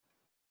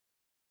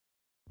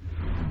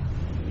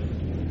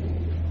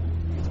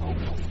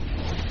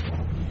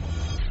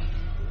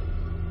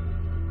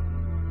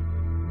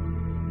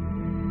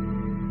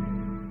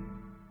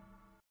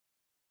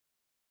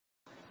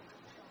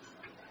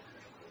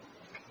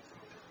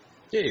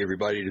Hey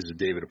everybody, this is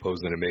David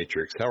opposing the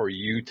Matrix. How are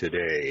you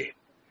today?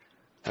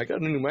 I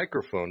got a new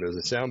microphone. Does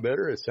it sound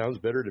better? It sounds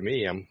better to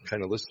me. I'm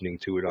kind of listening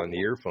to it on the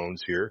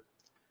earphones here.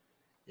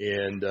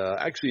 And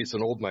actually it's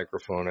an old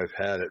microphone. I've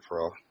had it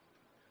for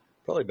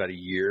probably about a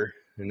year,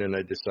 and then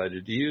I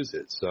decided to use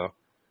it. So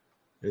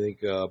I think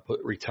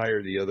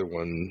retire the other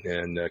one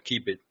and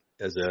keep it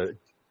on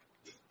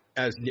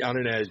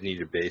an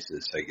as-needed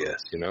basis, I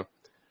guess, you know.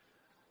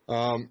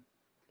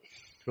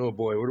 Oh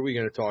boy, what are we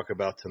going to talk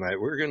about tonight?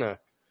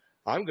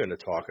 I'm going to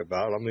talk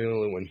about, I'm the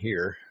only one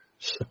here,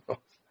 so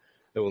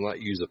I will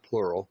not use a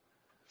plural.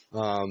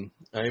 I'm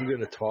going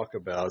to talk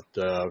about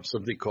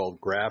something called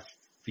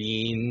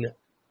graphene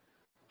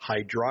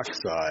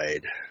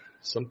hydroxide.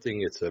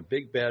 It's a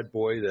big bad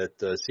boy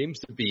that seems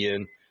to be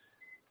in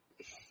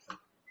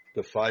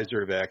the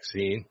Pfizer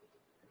vaccine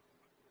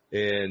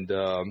and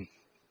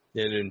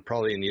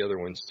probably in the other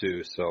ones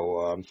too.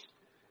 So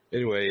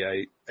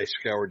anyway, I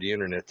scoured the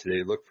internet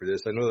today to look for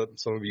this. I know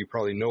that some of you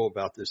probably know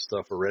about this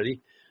stuff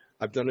already.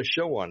 I've done a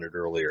show on it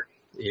earlier,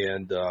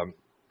 and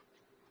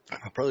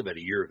probably about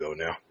a year ago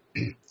now,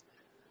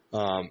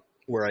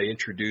 where I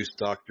introduced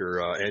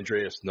Dr.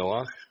 Andreas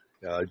Noack,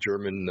 a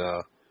German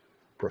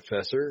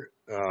professor.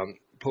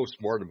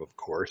 Post-mortem, of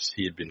course.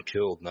 He had been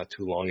killed not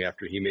too long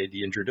after he made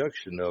the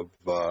introduction of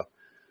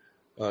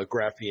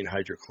graphene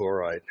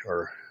hydrochloride,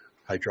 or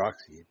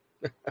hydroxide,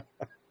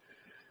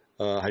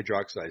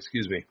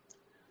 excuse me.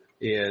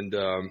 And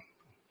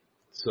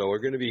so we're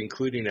going to be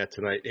including that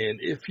tonight.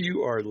 And if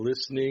you are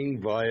listening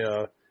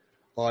via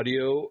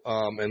audio,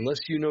 unless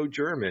you know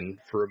German,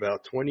 for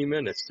about 20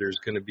 minutes, there's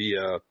going to be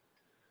a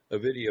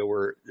video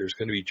where there's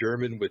going to be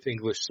German with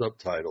English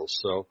subtitles.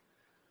 So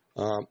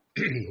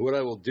what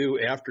I will do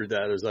after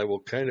that is I will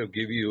kind of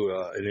give you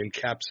an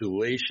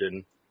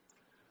encapsulation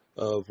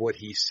of what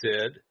he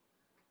said.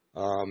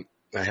 I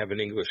have an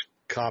English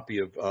copy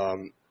of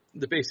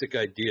the basic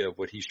idea of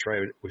what he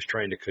was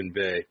trying to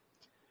convey.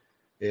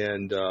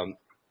 And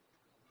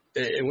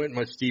it went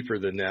much deeper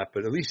than that,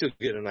 but at least you'll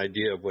get an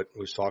idea of what he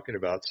was talking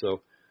about.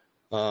 So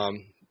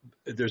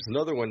there's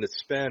another one that's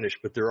Spanish,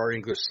 but there are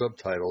English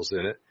subtitles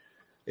in it.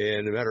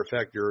 And as a matter of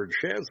fact, there are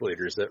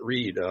translators that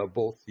read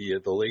both the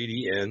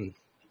lady and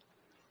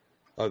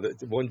the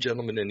one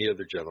gentleman and the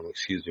other gentleman.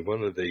 Excuse me,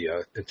 one of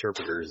the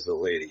interpreters is the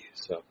lady.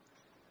 So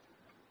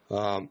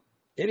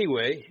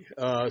anyway,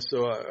 I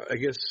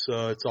guess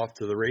it's off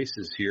to the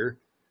races here.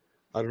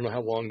 I don't know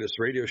how long this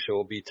radio show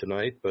will be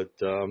tonight, but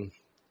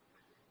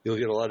you'll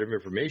get a lot of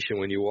information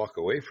when you walk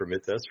away from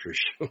it, that's for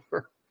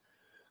sure.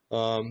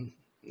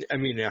 I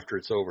mean, after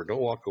it's over. Don't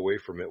walk away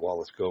from it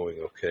while it's going,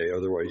 okay?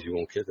 Otherwise, you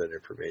won't get that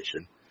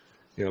information.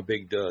 You know,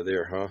 big duh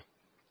there, huh?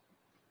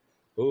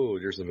 Oh,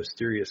 there's a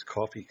mysterious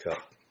coffee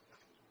cup.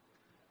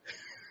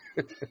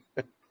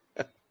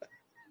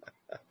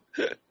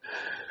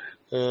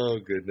 Oh,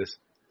 goodness.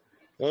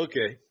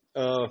 Okay.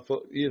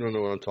 You don't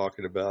know what I'm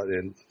talking about,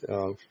 and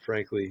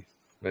frankly,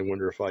 I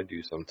wonder if I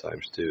do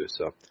sometimes too.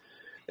 So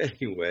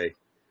anyway,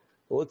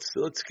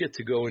 let's get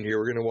to going here.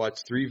 We're going to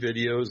watch 3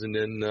 videos, and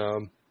then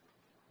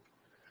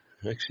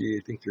actually,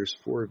 I think there's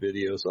 4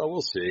 videos. Oh,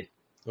 we'll see.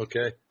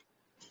 Okay,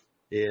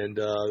 and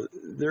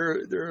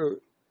they're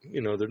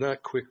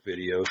not quick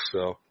videos,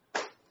 so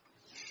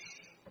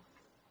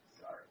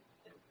sorry.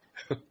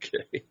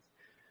 Okay.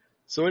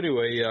 So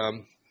anyway,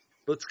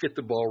 let's get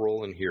the ball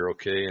rolling here,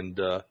 okay, and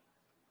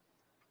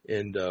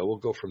we'll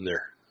go from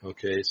there.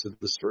 Okay, so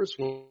this first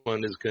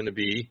one is going to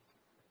be,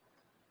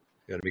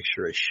 got to make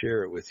sure I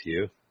share it with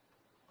you.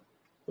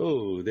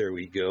 Oh, there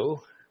we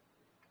go.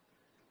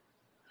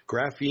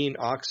 Graphene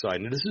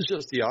oxide. And this is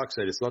just the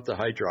oxide. It's not the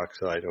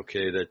hydroxide,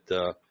 okay,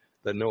 that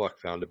Noack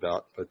found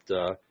about. But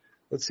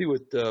let's see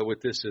what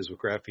this is, what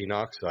graphene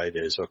oxide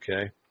is,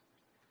 okay?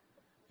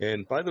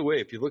 And by the way,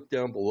 if you look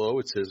down below,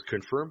 it says,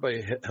 confirmed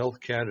by Health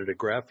Canada,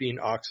 graphene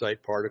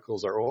oxide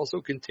particles are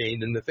also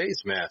contained in the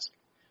face mask,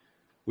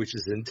 which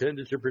is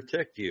intended to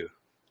protect you.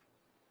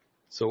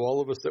 So all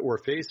of us that wear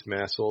face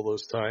masks all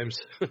those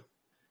times,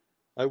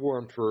 I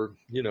wore them for,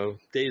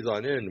 days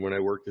on end when I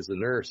worked as a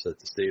nurse at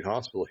the state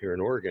hospital here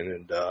in Oregon.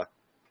 And,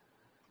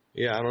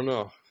 yeah, I don't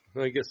know.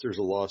 I guess there's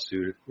a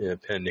lawsuit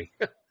pending.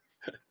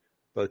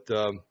 But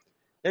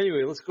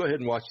anyway, let's go ahead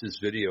and watch this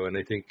video. And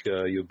I think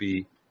you'll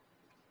be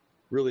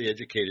really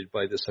educated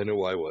by this. I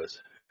know I was.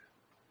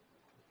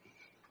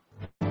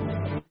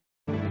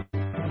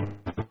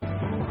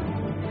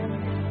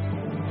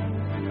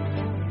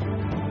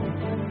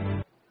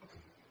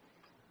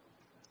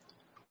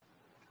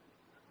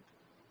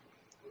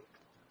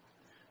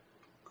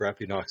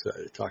 Graphene oxide,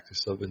 a toxic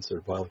substance or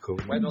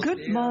biochemical.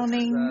 Good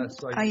morning.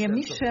 I am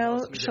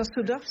Michelle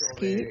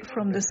Chasudowski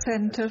from the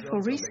Center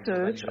for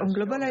Research on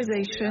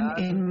Globalization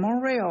in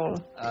Montreal.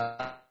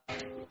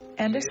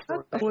 And as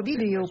part of our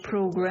video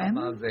program,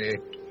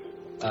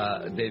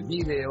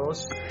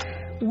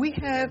 we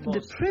have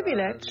the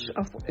privilege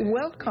of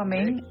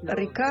welcoming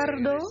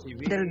Ricardo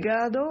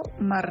Delgado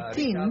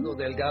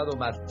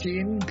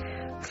Martin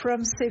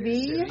from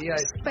Seville,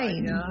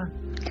 Spain.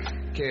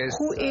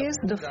 who is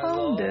the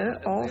founder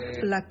of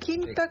La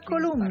Quinta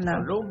Columna,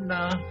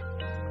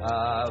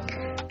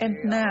 and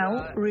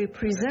now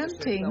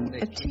representing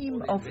a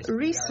team of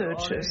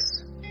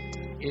researchers.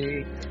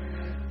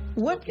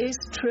 What is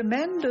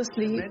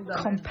tremendously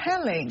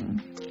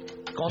compelling,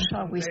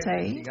 shall we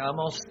say,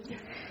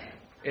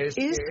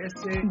 is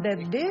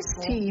that this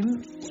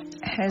team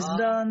has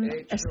done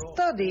a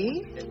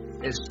study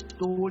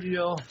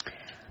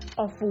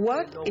of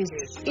what is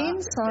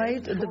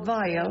inside the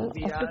vial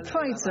of the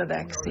Pfizer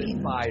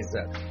vaccine.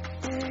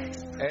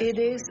 It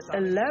is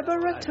a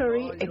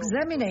laboratory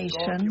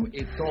examination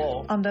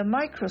under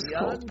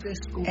microscope,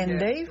 and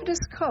they've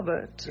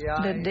discovered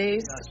that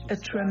there's a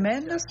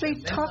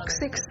tremendously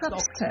toxic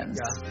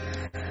substance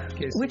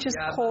which is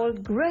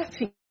called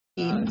graphene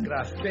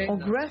or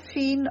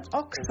graphene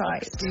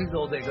oxide.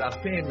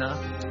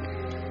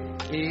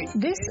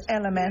 This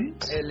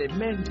element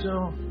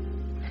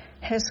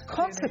has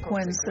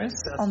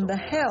consequences on the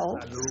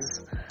health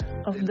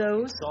of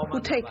those who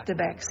take the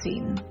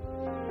vaccine.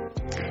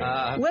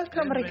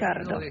 Welcome,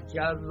 Ricardo.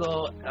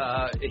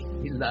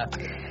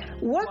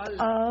 What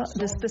are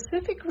the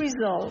specific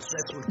results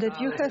that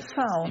you have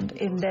found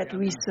in that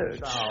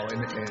research?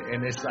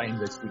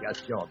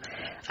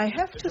 I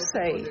have to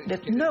say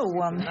that no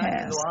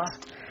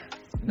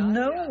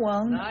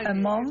one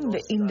among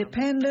the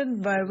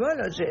independent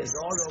virologists,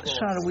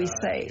 shall we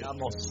say,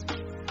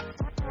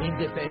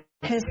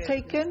 has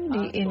taken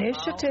the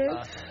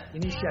initiative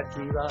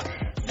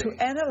to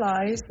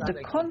analyze the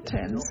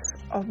contents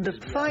of the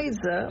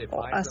Pfizer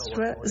or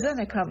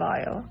AstraZeneca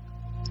vial.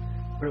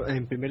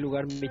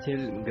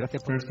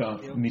 First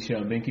off,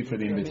 Michel, thank you for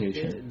the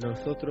invitation.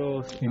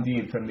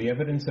 Indeed, from the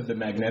evidence of the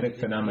magnetic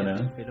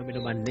phenomena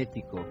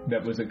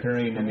that was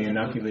occurring in the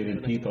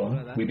inoculated people,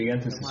 we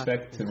began to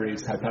suspect, to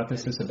raise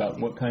hypotheses about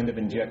what kind of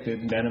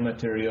injected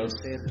nanomaterials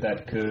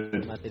that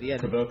could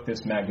provoke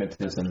this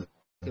magnetism.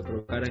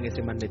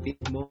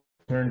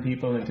 Turn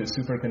people into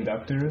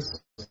superconductors,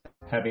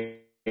 having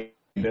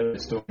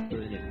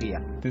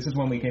This is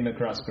when we came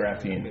across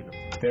graphene.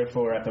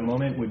 Therefore, at the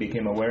moment, we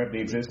became aware of the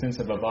existence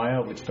of a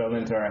vial which fell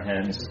into our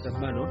hands.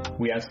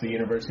 We asked the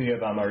University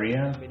of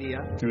Almería,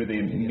 through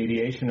the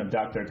mediation of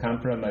Dr.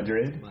 Campra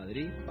Madrid,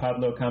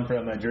 Pablo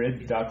Campra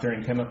Madrid, Doctor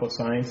in Chemical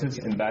Sciences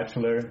and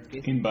Bachelor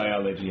in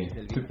Biology,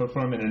 to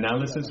perform an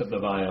analysis of the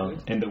vial.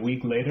 And a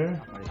week later,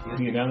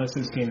 the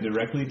analysis came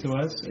directly to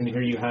us, and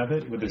here you have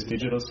it with its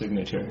digital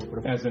signature.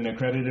 As an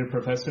accredited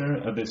professor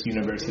of this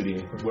university,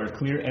 where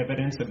clear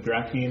evidence of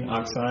graphene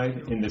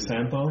oxide in the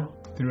sample,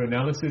 through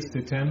analysis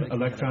to TEM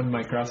electron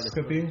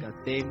microscopy,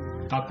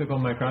 optical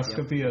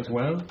microscopy as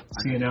well,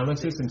 see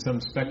analysis and some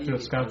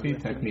spectroscopy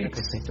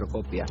techniques.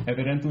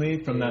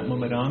 Evidently, from that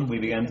moment on, we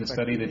began to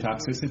study the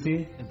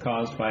toxicity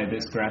caused by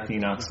this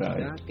graphene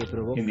oxide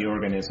in the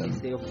organism.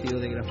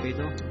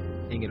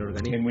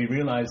 And we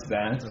realized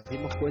that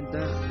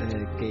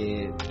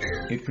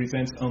it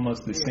presents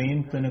almost the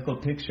same clinical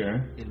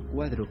picture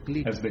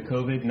as the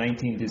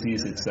COVID-19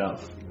 disease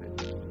itself.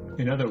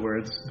 In other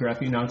words,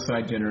 graphene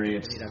oxide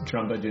generates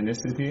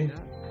thrombogenicity.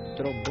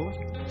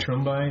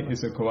 Thrombi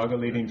is a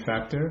coagulating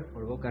factor,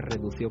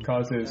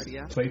 causes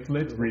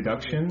platelet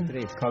reduction,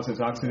 causes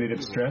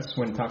oxidative stress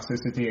when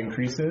toxicity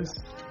increases,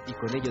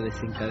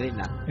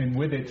 and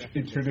with it,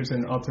 it triggers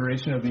an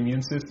alteration of the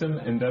immune system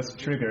and thus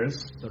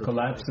triggers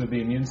collapse of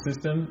the immune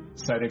system,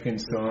 cytokine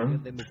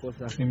storm,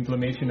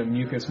 inflammation of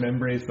mucous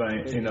membranes by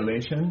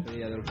inhalation,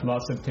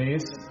 loss of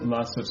taste,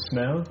 loss of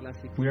smell.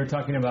 We are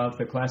talking about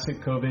the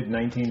classic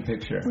COVID-19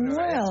 picture.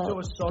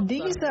 Well,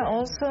 these are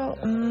also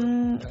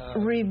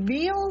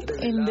revealed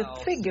in the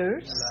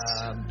figures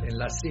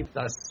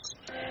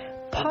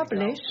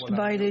published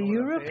by the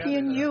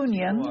European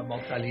Union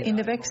in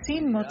the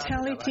vaccine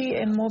mortality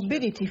and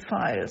morbidity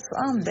files,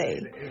 aren't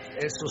they?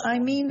 I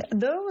mean,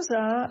 those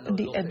are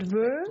the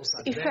adverse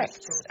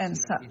effects and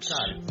such.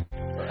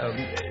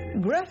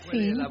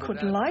 Graphene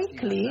could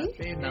likely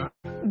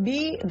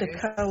be the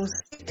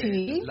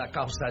causality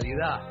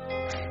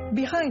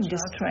behind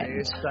this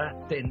trend.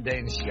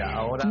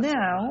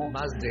 Now,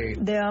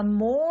 there are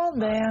more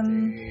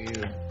than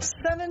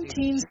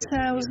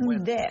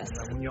 17,000 deaths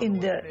in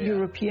the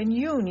European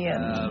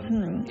Union,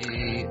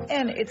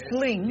 and it's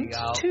linked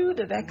to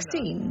the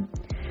vaccine.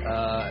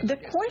 The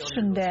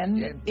question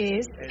then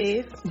is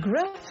if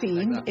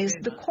graphene is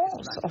the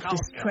cause of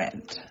this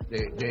trend.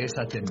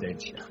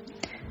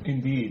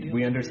 Indeed,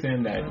 we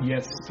understand that,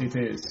 yes, it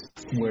is,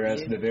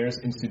 whereas the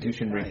VAERS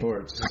institution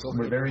reports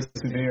were very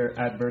severe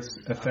adverse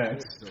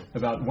effects,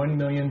 about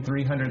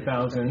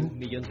 1,300,000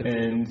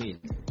 and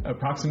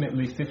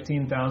approximately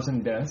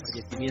 15,000 deaths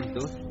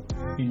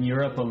in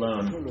Europe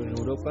alone.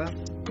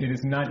 It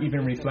is not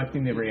even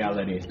reflecting the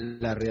reality,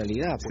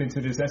 since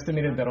it is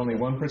estimated that only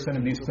 1%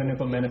 of these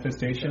clinical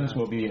manifestations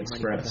will be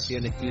expressed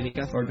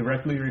or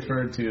directly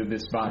referred to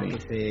this body,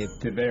 to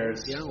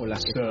VAERS.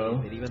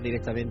 So,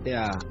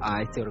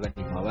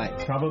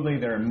 probably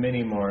there are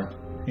many more.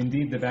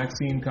 Indeed, the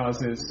vaccine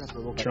causes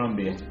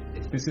thrombi.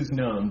 This is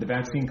known. The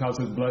vaccine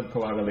causes blood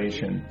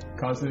coagulation.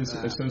 Causes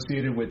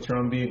associated with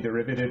thrombi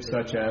derivatives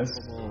such as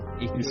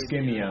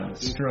ischemia,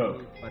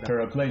 stroke,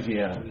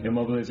 paraplegia,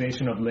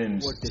 immobilization of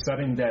limbs,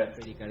 sudden death,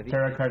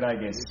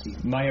 pericarditis,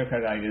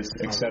 myocarditis,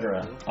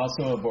 etc.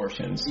 Also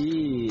abortions.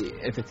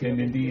 And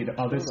indeed,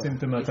 all this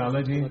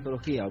symptomatology,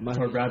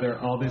 or rather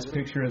all this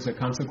picture, is a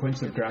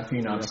consequence of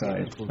graphene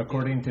oxide,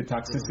 according to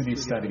toxicity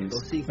studies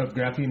of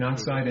graphene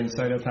oxide and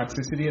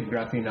cytotoxicity of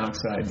graphene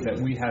oxide that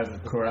we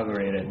have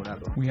corroborated.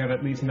 We have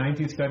at least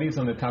 90 studies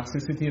on the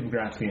toxicity of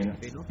graphene,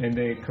 and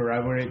they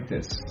corroborate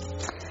this.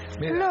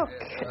 Look,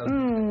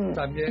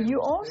 you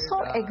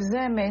also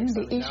examine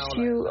the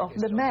issue of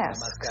the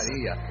masks.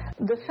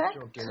 The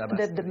fact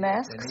that the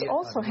masks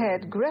also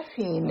had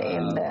graphene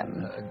in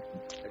them,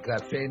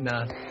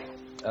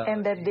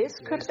 and that this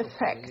could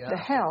affect the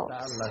health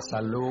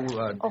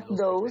of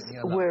those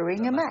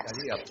wearing a mask.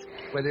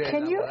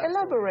 Can you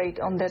elaborate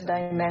on that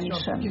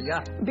dimension?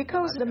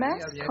 Because the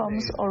mask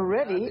comes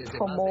already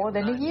for more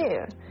than a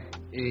year,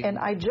 and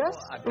I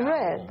just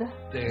read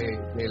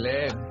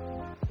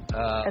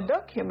a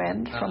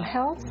document from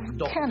Health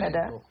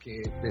Canada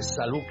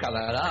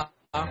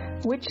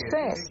which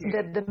says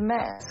that the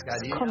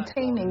masks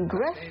containing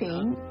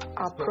graphene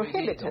are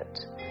prohibited.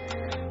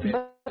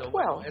 But,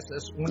 well,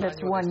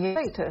 that's 1 year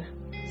later.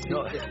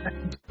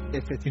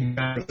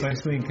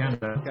 Precisely in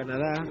Canada,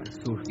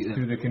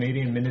 through the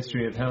Canadian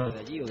Ministry of Health,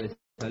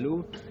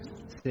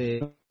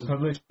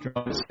 published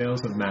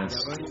sales of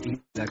masks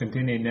that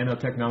contain a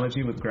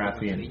nanotechnology with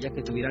graphene.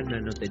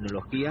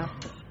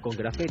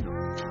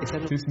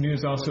 This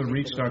news also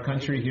reached our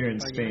country here in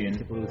Spain.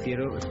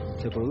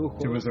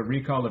 There was a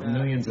recall of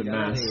millions of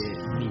masks.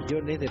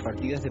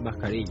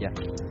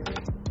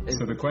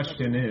 So the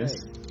question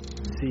is,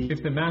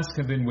 if the masks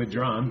have been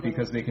withdrawn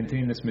because they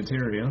contain this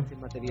material,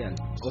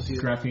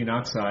 graphene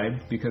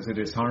oxide, because it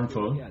is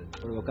harmful,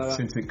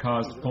 since it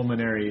caused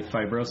pulmonary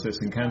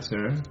fibrosis and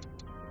cancer,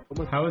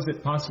 how is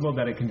it possible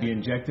that it can be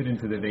injected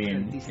into the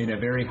vein in a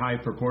very high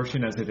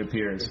proportion as it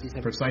appears,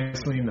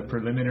 precisely in the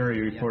preliminary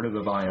report of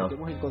the vial?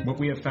 What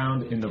we have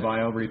found in the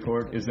vial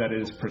report is that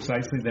it is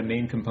precisely the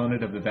main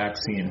component of the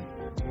vaccine,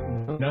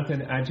 not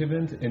an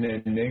adjuvant in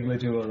a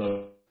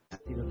negligible,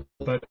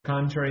 but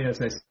contrary,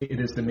 as I say, it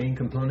is the main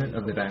component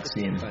of the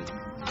vaccine.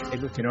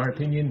 In our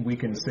opinion, we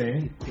can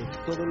say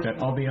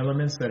that all the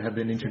elements that have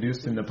been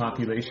introduced in the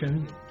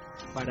population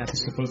to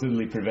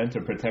supposedly prevent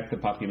or protect the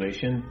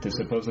population, to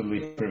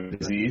supposedly prevent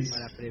disease,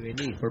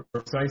 were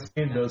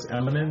precisely those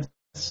elements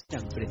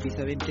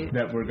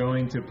that were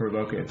going to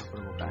provoke it.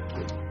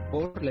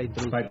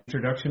 By the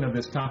introduction of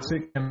this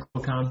toxic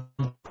chemical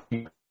compound.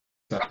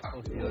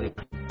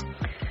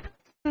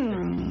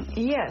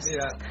 Yes.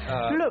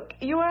 Look,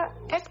 you are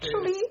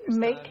actually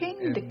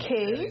making the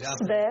case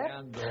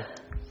that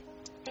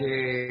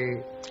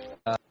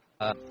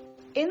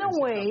in a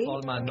way,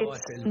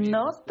 it's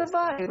not the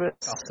virus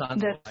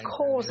that's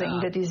causing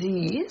the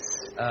disease,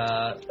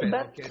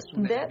 but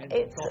that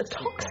it's a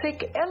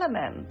toxic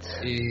element.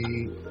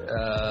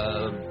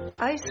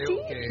 I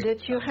see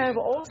that you have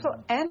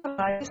also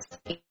analyzed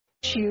the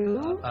issue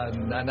of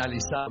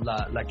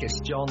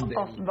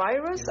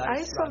virus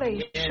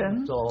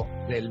isolation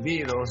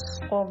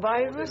or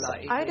virus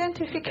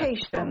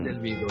identification.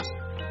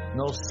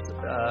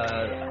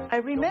 I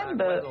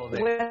remember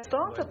when I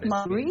started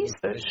my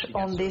research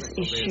on this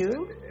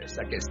issue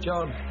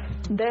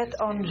that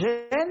on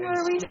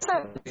January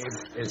 7th,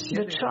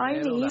 the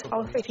Chinese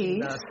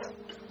authorities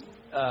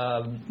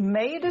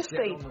made a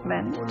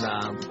statement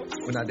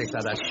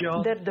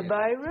that the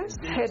virus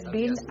had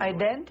been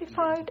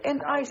identified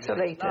and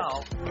isolated.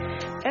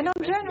 And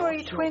on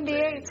January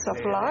 28th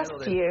of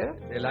last year,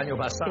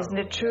 isn't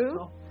it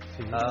true?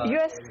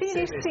 US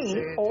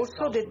CDC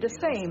also did the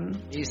same.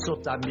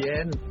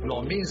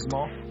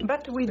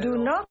 But we do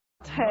not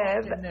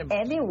have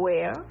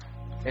anywhere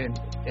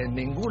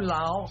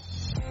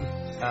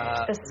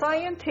a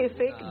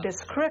scientific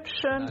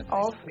description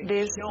of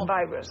this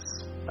virus.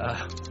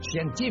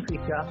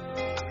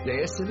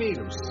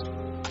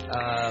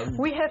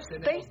 We have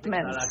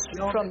statements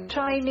from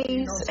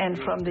Chinese and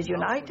from the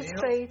United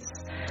States,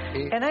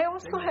 and I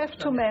also have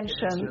to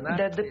mention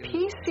that the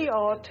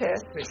PCR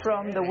test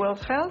from the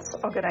World Health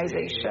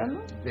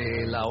Organization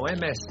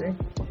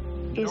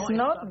is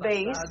not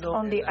based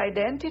on the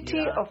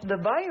identity of the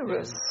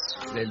virus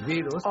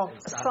of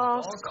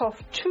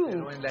SARS-CoV-2,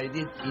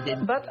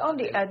 but on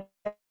the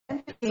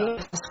identity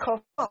of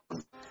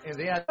SARS-CoV-1.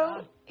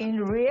 So, in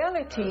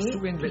reality,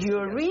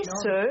 your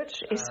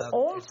research is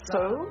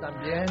also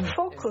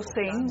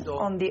focusing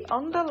on the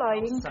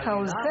underlying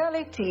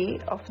causality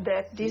of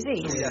that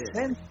disease.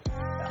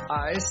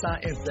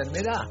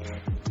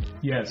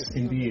 Yes,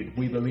 indeed,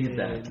 we believe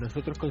that.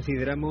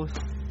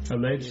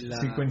 alleged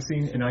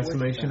sequencing and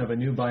isolation of a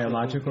new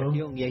biological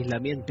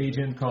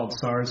agent called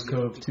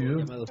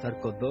SARS-CoV-2,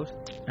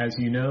 as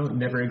you know,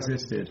 never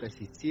existed,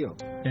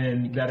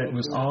 and that it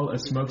was all a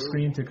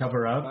smokescreen to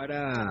cover up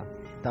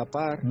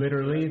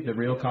literally the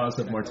real cause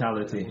of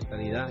mortality,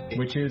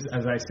 which is,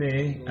 as I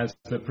say, as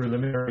the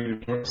preliminary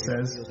report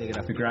says,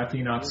 the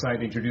graphene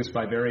oxide introduced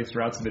by various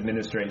routes of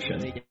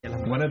administration.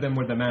 One of them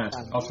were the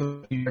masks,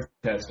 also the PCR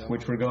test,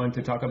 which we're going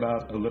to talk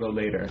about a little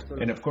later,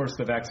 and of course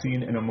the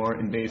vaccine in a more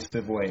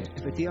invasive way.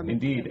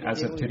 Indeed,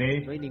 as of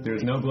today, there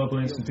is no global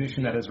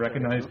institution that has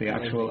recognized the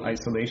actual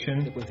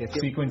isolation,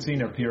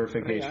 sequencing, or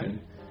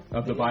purification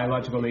of the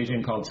biological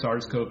agent called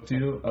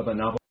SARS-CoV-2 of a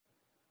novel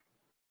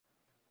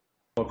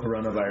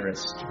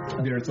coronavirus.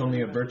 There is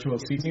only a virtual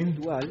sequencing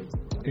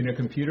in a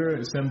computer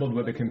assembled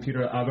with a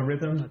computer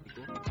algorithm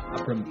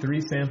from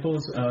 3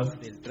 samples of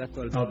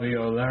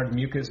alveolar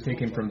mucus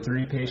taken from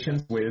 3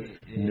 patients with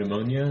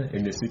pneumonia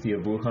in the city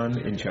of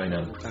Wuhan in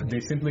China. They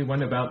simply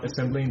went about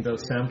assembling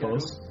those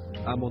samples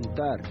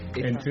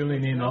and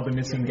filling in all the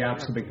missing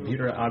gaps with a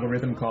computer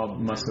algorithm called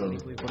muscle.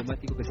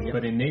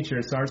 But in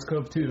nature,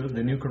 SARS-CoV-2,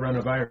 the new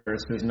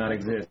coronavirus, does not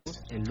exist.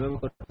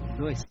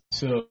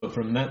 So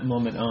from that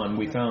moment on,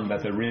 we found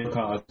that the real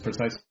cause,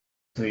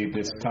 precisely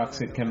this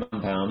toxic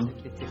compound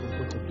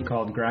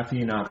called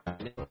graphene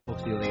oxide.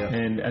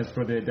 And as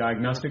for the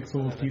diagnostic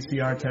tool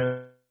PCR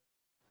test,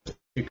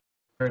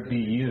 be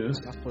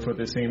used for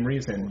the same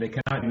reason. They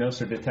cannot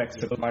diagnose or detect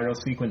the viral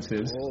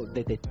sequences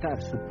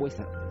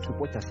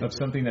of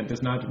something that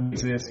does not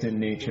exist in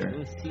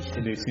nature.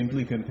 They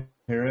simply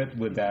compare it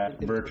with that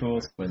virtual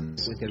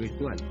sequence.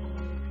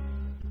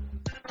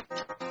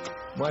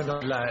 Well,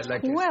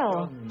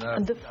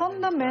 the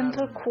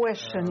fundamental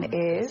question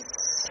is,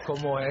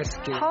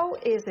 how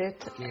is it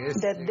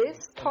that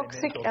this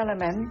toxic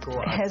element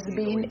has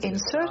been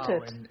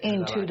inserted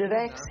into the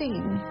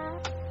vaccine?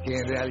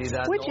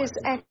 Which is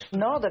actually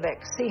not a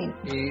vaccine.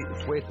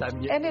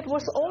 And it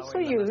was also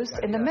used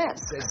in the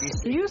masks.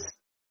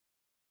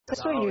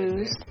 Also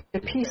used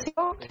the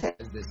PCR test.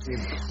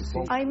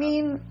 I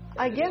mean,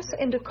 I guess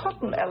in the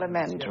cotton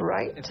element,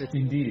 right?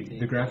 Indeed,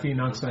 the graphene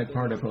oxide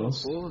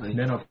particles,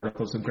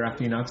 nanoparticles of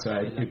graphene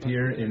oxide,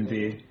 appear in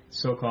the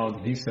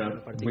so-called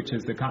visa, which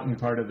is the cotton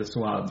part of the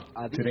swab.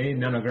 Today,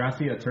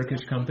 Nanography, a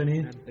Turkish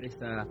company,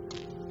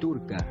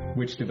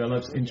 which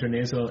develops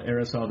intranasal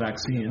aerosol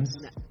vaccines,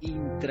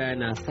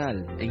 graphene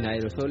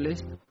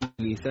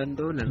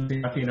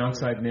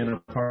oxide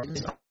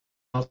nanoparticles,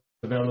 also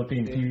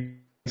developing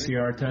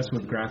PCR tests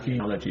with graphene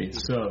technology.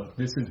 So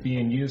this is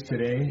being used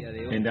today,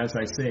 and as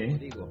I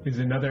say, is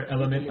another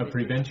element of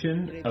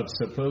prevention, of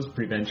supposed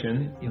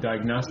prevention,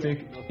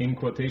 diagnostic in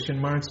quotation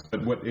marks,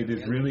 but what it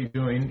is really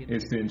doing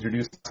is to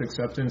introduce a toxic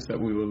substance that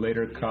we will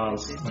later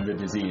cause the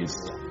disease.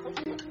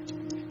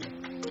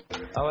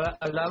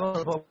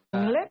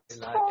 Let's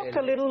talk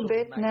a little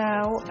bit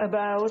now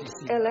about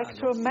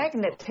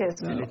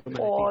electromagnetism,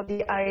 or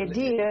the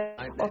idea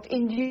of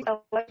induced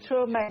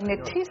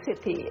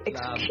electromagneticity.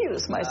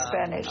 Excuse my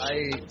Spanish.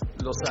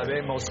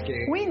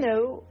 We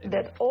know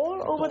that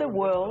all over the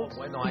world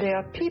there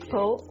are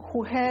people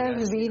who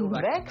have been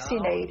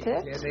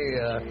vaccinated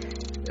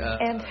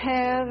and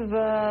have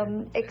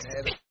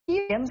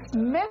experienced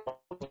metal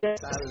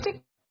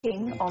sticking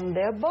on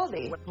their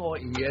body.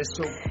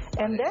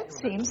 And that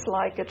seems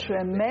like a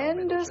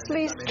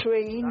tremendously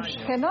strange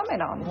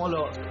phenomenon.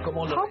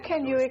 How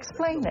can you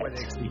explain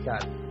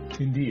that?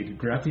 Indeed,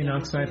 graphene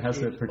oxide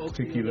has a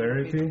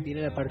particularity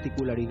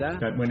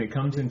that when it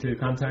comes into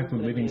contact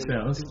with living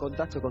cells,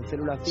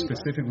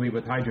 specifically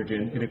with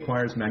hydrogen, it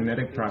acquires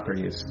magnetic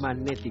properties.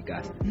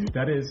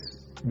 That is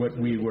what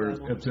we were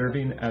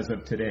observing as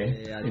of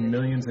today in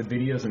millions of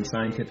videos and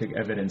scientific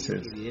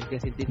evidences.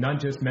 Not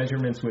just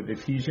measurements with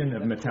diffusion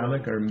of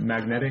metallic or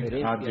magnetic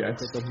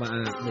objects, such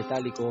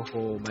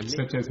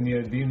as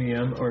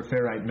neodymium or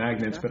ferrite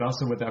magnets, but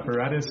also with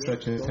apparatus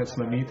such as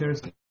Tesla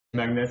meters,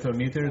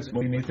 magnetometers,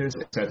 multimeters,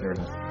 etc.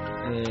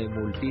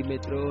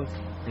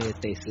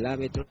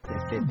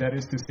 That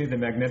is to say, the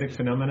magnetic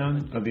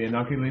phenomenon of the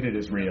inoculated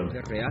is real.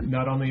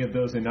 Not only of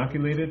those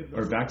inoculated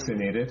or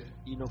vaccinated,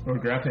 or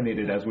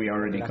graphinated as we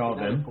already call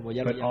them,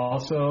 but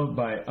also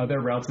by other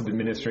routes of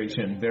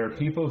administration. There are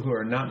people who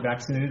are not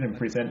vaccinated and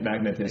present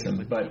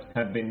magnetism, but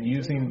have been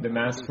using the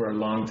mask for a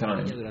long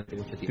time.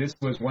 This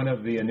was one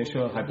of the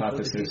initial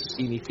hypotheses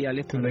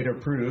to later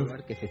prove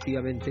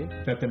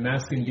that the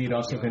mask indeed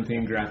also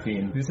contained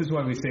graphene. This is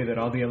why we say that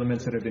all the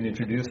elements that have been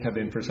introduced have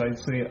been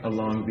precisely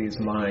along these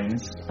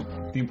lines.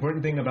 The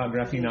important thing about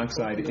graphene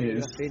oxide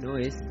is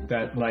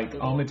that, like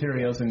all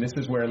materials, and this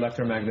is where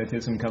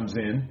electromagnetism comes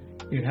in,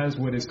 it has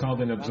what is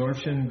called an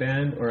absorption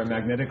band or a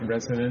magnetic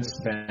resonance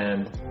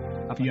band,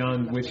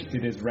 beyond which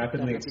it is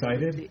rapidly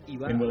excited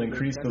and will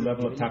increase the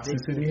level of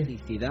toxicity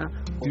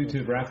due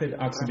to rapid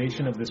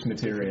oxidation of this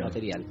material.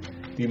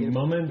 The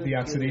moment the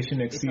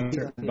oxidation exceeds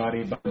certain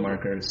body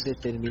biomarkers,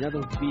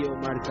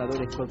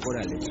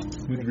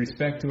 with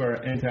respect to our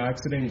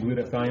antioxidant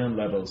glutathione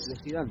levels,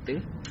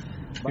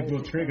 It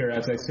will trigger,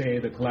 as I say,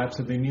 the collapse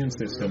of the immune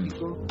system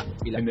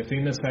and the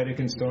famous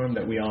cytokine storm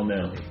that we all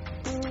know,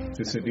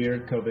 the severe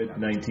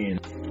COVID-19.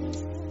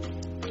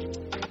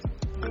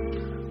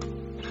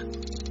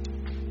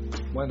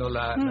 Well,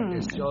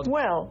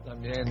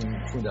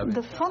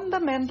 the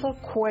fundamental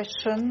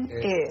question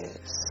is,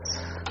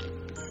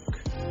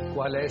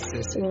 what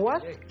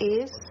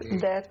is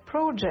that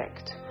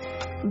project?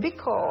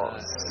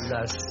 Because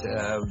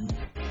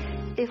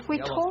if we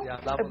talk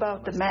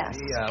about the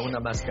mask,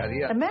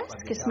 a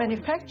mask is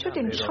manufactured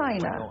in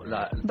China,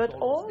 but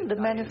all the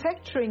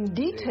manufacturing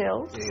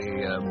details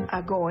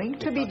are going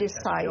to be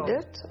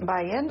decided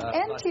by an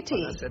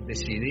entity.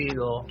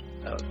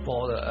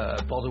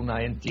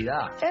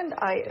 And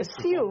I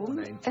assume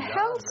a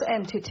health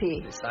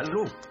entity.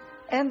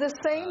 And the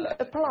same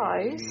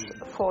applies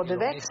for the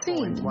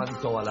vaccine. The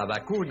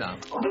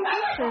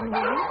question we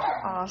need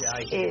to ask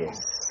is,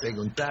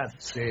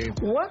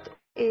 what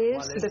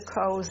is the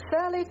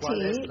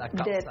causality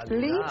that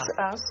leads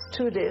us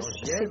to this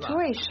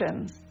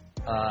situation?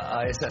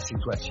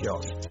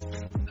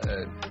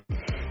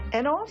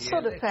 And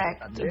also the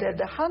fact that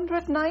the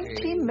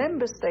 190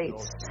 member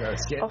states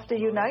of the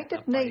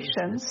United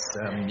Nations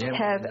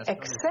have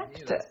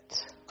accepted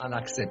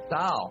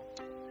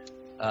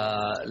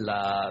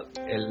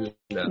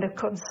the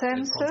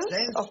consensus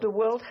of the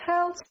World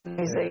Health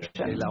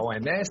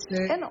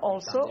Organization and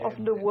also of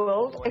the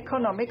World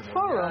Economic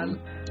Forum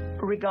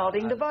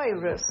regarding the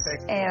virus.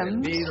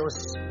 And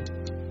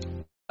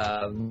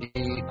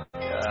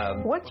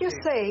what you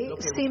say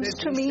seems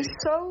to me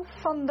so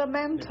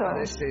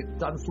fundamental,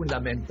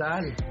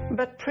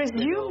 but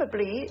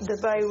presumably the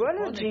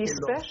virology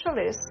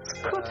specialists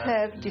could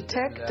have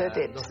detected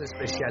it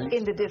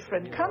in the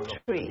different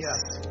countries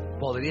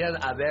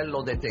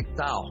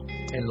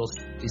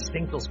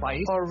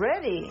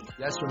already,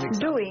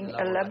 doing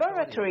a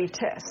laboratory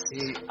test.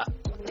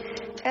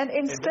 And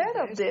instead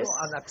of this,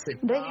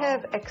 they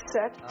have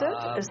accepted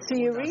a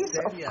series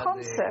of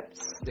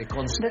concepts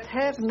that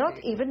have not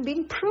even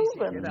been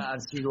proven. That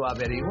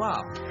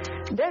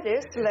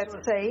is, let's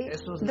say,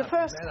 the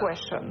first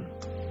question.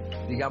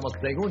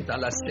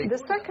 The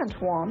second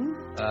one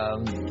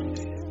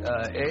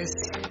is,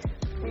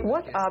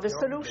 what are the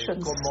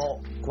solutions?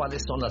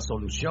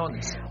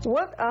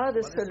 What are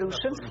the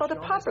solutions for the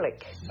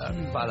public?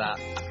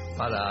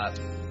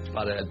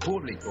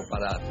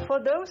 For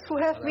those who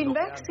have been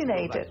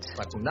vaccinated.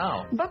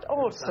 But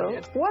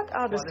also, what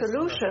are the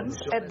solutions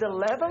at the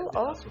level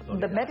of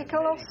the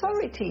medical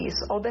authorities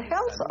or the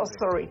health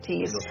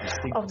authorities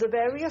of the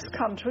various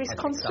countries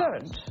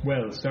concerned?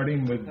 Well,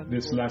 starting with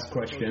this last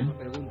question,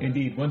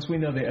 indeed, once we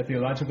know the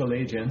etiological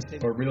agent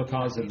or real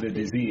cause of the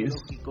disease,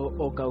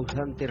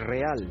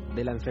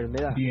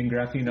 being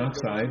graphene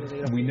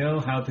oxide, we know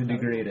how to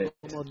degrade it.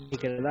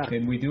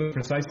 And we do it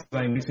precisely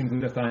by increasing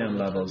glutathione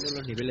levels,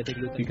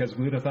 because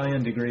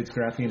glutathione degrades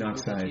graphene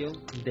oxide.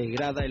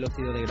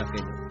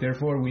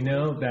 Therefore, we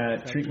know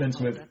that treatments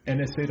with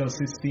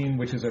N-acetylcysteine,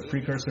 which is a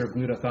precursor of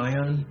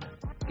glutathione,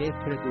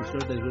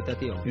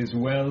 as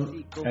well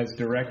as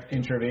direct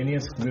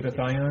intravenous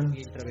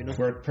glutathione,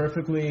 work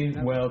perfectly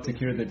well to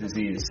cure the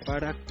disease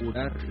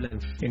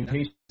in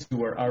patients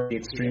who are already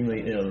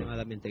extremely ill.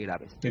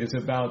 It is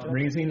about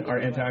raising our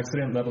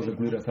antioxidant levels of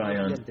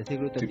glutathione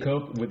to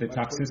cope with the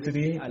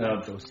toxicity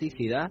of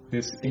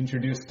this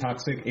introduced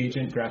toxic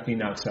agent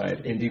graphene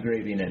oxide and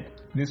degrading it.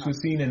 This was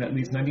seen in at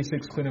least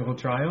 96 clinical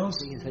trials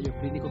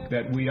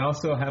that we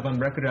also have on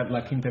record at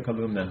La Quinta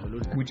Columna,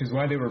 which is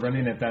why they were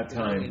running at that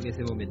time.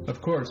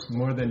 Of course,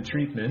 more than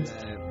treatment,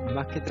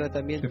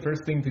 the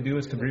first thing to do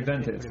is to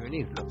prevent it.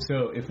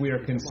 So if we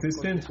are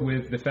consistent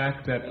with the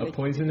fact that a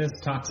poisonous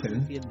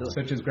toxin,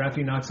 such as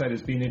graphene oxide,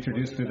 is being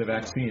introduced through the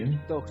vaccine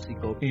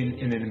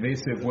in an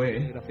invasive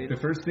way, the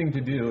first thing to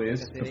do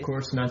is, of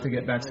course, not to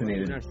get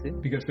vaccinated,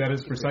 because that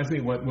is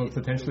precisely what will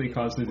potentially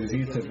cause the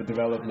disease to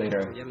develop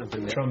later,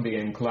 thrombus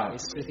and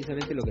clots,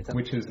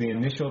 which is the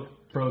initial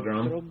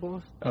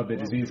prodrome of the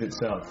disease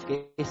itself.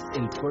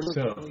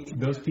 So,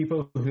 those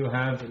people who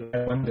have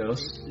one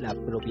dose,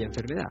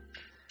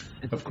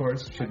 of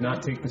course, should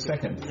not take the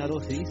second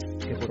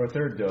or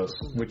third dose,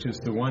 which is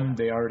the one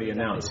they already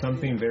announced.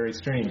 Something very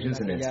strange,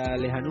 isn't it?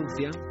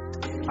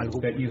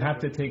 That you have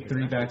to take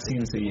 3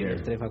 vaccines a year,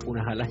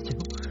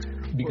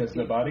 because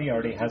the body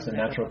already has a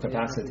natural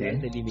capacity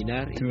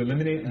to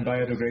eliminate and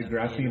biodegrade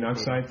graphene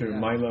oxide through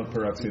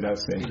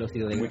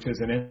myeloperoxidase, which is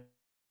an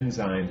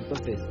enzyme.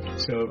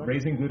 So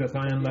raising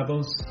glutathione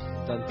levels,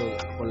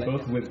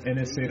 both with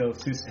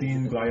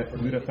N-acetylcysteine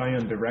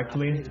glutathione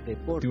directly,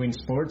 doing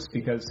sports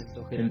because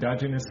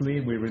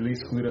endogenously we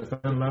release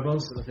glutathione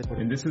levels,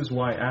 and this is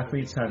why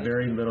athletes have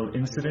very little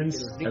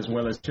incidence, as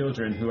well as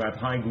children who have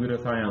high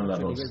glutathione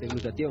levels.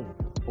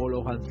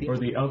 For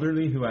the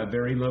elderly who have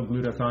very low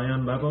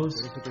glutathione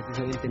levels,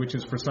 which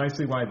is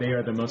precisely why they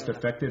are the most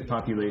affected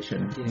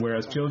population,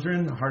 whereas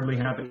children hardly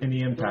have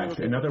any impact.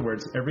 In other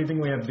words,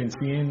 everything we have been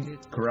seeing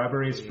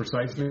corroborates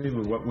precisely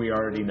with what we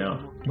already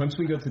know. Once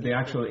we go to the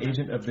actual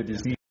agent of the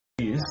disease,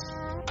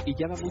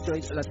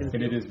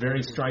 And it is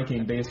very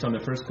striking based on the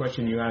first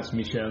question you asked,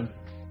 Michel.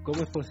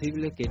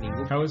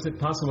 How is it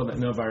possible that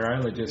no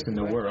virologist in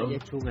the world,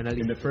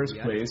 in the first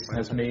place,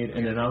 has made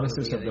an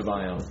analysis of the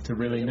vial to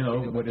really know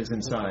what is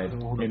inside?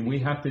 And we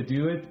have to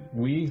do it,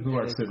 we who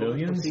are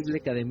civilians?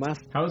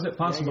 How is it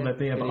possible that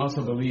they have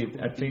also believed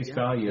at face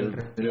value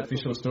the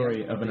official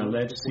story of an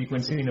alleged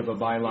sequencing of a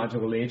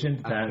biological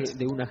agent that,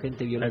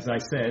 as I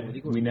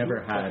said, we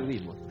never had?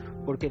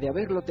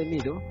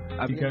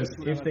 Because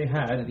if they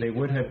had, they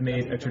would have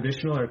made a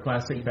traditional or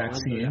classic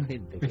vaccine,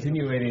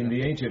 attenuating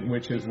the agent,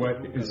 which is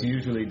what is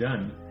usually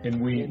done. And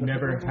we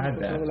never had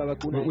that.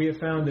 What we have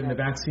found in the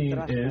vaccine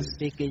is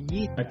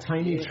a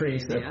tiny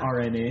trace of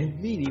RNA,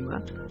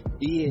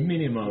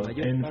 minimal,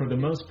 and for the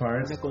most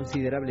part, a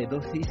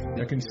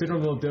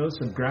considerable dose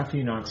of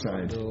graphene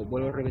oxide.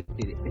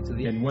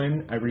 And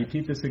when, I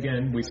repeat this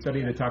again, we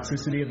study the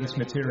toxicity of this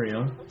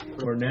material,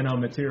 or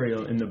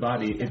nanomaterial in the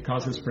body, it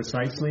causes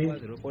precisely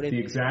the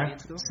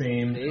exact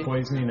same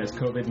poisoning as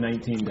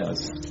COVID-19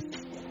 does.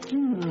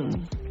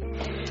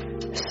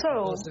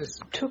 So,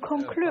 to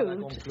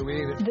conclude,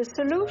 the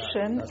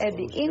solution at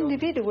the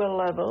individual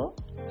level,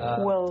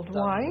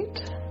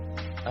 worldwide,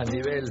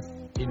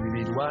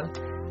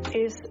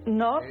 is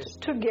not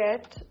to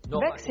get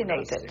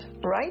vaccinated,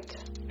 right?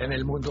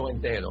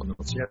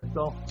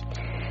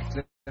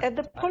 At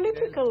the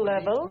political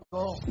level,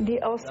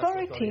 the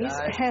authorities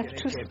have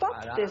to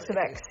stop this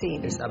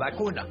vaccine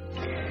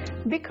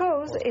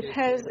because it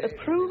has a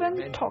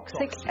proven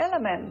toxic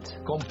element.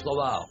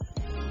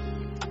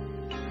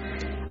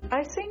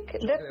 I think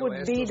that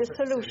would be the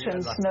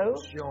solutions, no?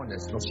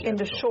 In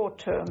the short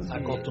term.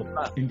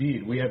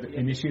 Indeed, we have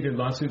initiated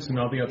lawsuits in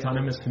all the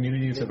autonomous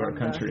communities of our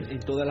country.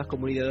 And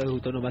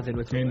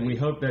we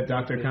hope that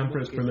Dr.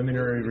 Campro's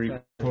preliminary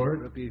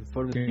report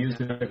can be used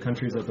in other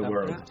countries of the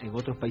world.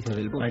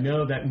 I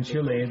know that in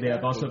Chile, they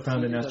have also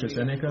found in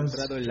AstraZeneca's,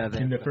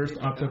 in the first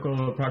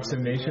optical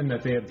approximation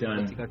that they have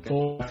done,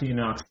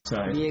 graphene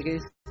oxide.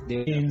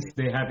 Means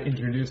they have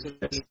introduced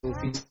this.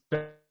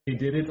 They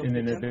did it in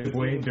a big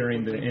way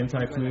during the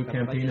anti-flu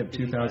campaign of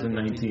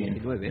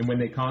 2019. And when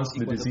they caused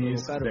the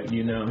disease that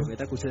you know,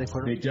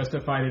 they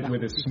justified it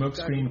with a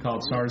smokescreen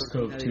called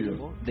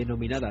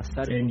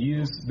SARS-CoV-2 and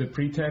used the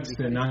pretext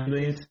to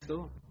inoculate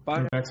or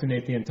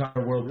vaccinate the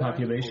entire world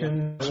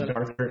population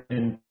darker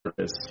in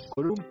purpose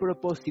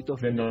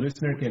than the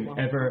listener can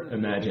ever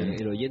imagine.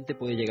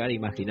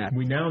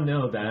 We now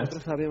know that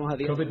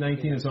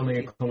COVID-19 is only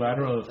a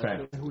collateral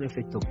effect.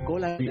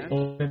 The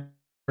ultimate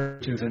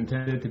which is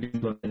intended to be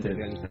implemented.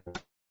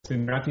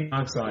 And graphene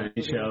oxide,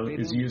 Michel,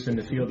 is used in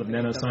the field of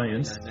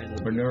nanoscience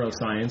or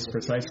neuroscience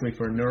precisely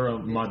for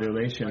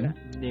neuromodulation.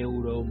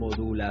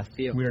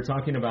 We are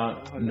talking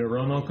about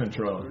neuronal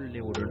control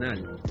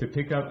to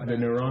pick up the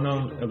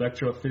neuronal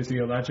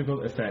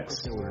electrophysiological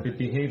effects. It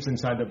behaves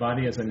inside the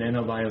body as a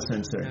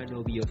nanobiosensor.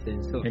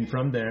 And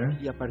from there,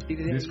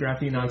 this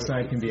graphene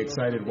oxide can be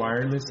excited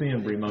wirelessly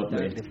and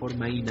remotely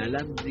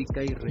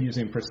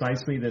using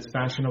precisely this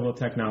fashionable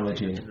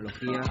technology. The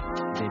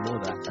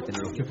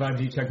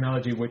 5G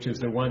technology, which is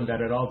the one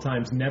that at all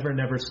times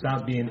never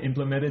stopped being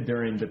implemented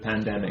during the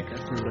pandemic.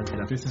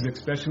 This is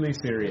especially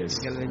serious.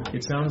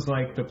 It sounds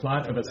like the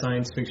plot of a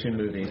science fiction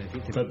movie,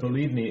 but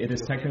believe me, it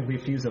is technically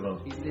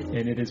feasible,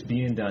 and it is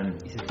being done.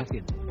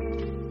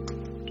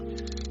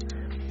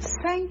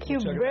 Thank you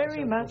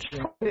very much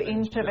for your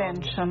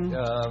intervention.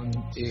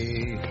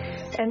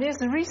 And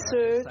this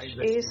research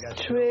is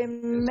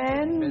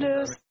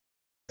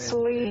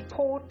tremendously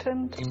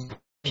important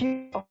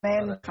to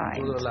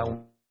mankind.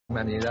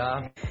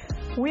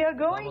 We are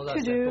going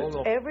to do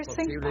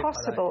everything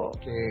possible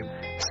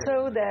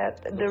so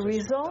that the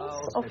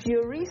results of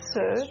your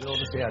research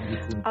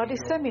are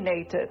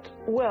disseminated,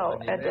 well,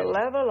 at the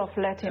level of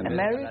Latin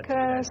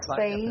America,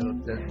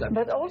 Spain,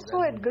 but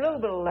also at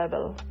global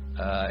level.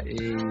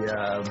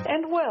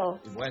 And well,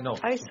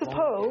 I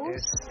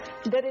suppose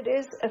that it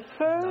is a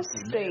first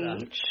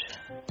stage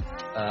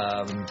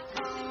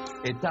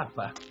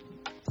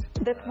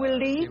that will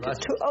lead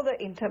to other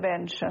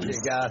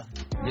interventions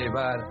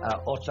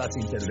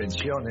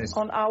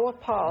on our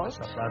part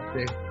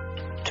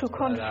to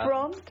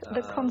confront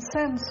the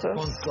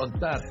consensus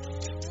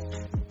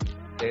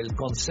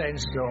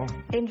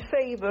in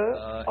favor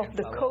of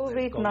the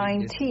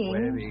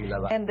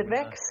COVID-19 and the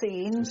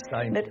vaccine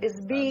that is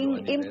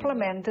being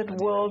implemented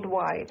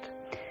worldwide.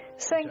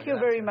 Thank you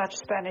very much,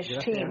 Spanish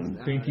team.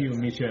 Thank you,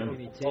 Michel.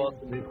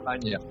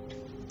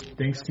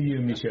 Thanks to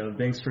you, Michel.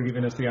 Thanks for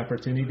giving us the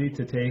opportunity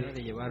to take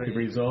the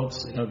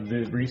results of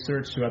the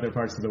research to other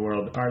parts of the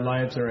world. Our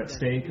lives are at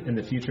stake and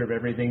the future of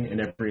everything and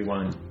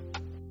everyone.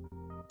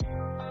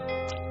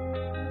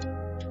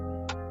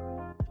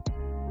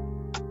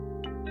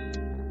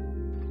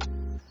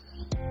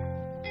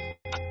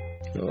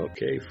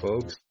 Okay,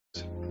 folks.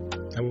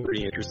 That was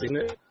pretty interesting.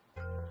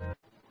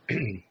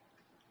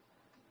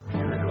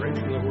 Right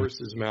from the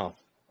horse's mouth.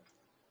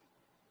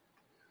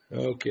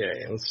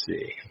 Okay, let's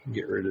see.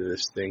 Get rid of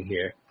this thing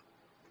here.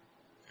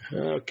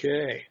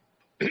 Okay.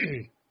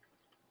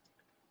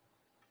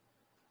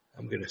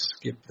 I'm going to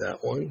skip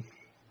that one.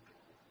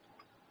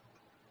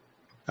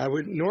 I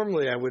would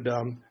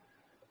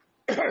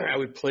I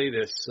would play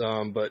this,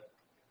 but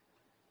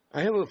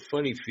I have a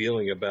funny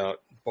feeling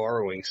about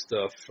borrowing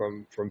stuff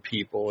from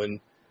people. And,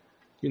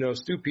 you know,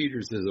 Stu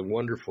Peters is a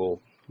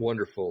wonderful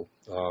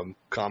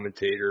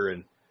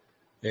commentator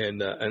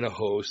and a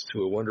host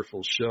to a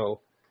wonderful show.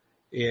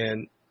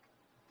 And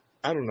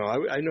I don't know.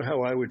 I know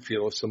how I would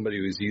feel if somebody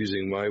was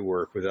using my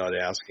work without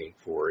asking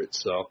for it.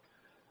 So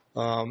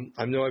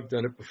I know I've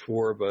done it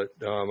before, but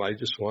I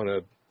just want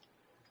to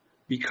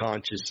be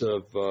conscious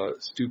of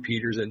Stu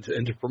Peters and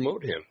to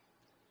promote him.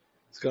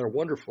 He's got a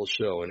wonderful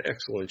show, an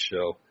excellent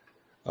show,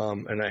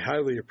 and I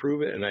highly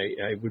approve it, and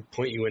I would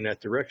point you in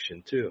that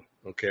direction too,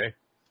 okay?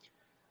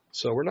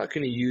 So we're not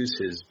going to use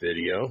his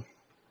video.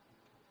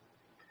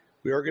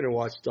 We are going to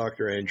watch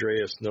Dr.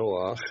 Andreas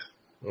Noach,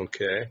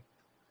 okay?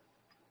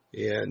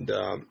 And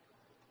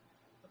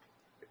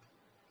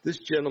this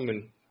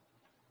gentleman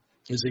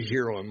is a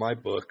hero in my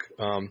book.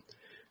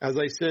 As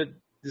I said,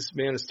 this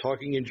man is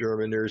talking in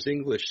German. There's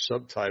English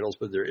subtitles,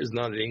 but there is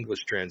not an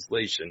English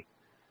translation.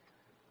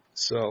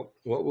 So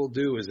what we'll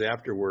do is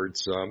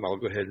afterwards, I'll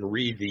go ahead and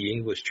read the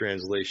English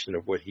translation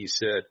of what he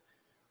said.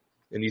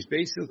 And he's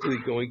basically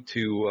going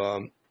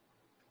to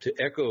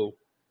echo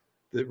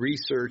the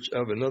research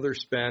of another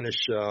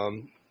Spanish,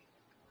 if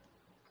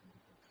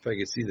I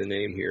can see the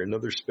name here,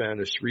 another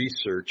Spanish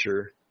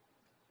researcher,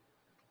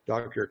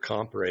 Dr.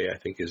 Compre, I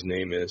think his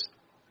name is,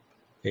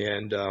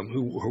 and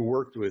who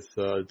worked with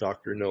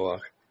Dr. Noach.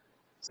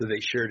 So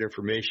they shared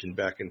information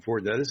back and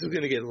forth. Now, this is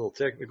going to get a little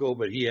technical,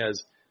 but he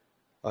has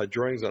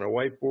drawings on a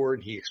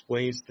whiteboard. He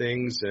explains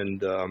things.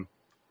 And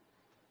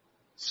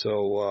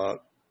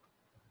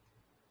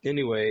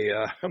anyway,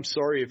 I'm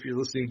sorry if you're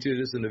listening to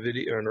this in a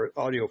video or an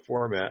audio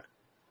format.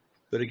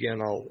 But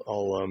again,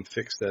 I'll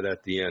fix that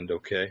at the end,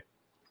 okay?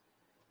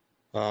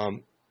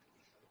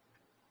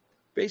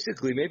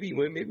 Basically, maybe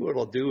what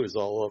I'll do is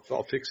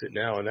I'll fix it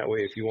now, and that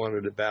way, if you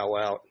wanted to bow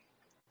out,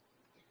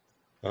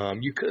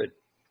 you could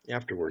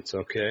afterwards.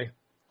 Okay.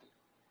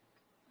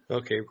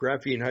 Okay.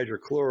 Graphene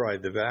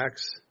hydrochloride, the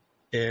VAX,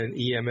 and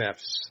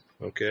EMFs.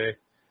 Okay.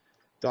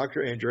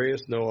 Dr.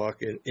 Andreas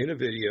Noach, in a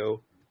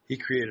video he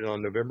created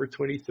on November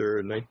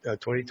 23rd,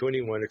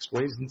 2021,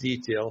 explains in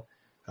detail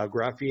how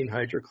graphene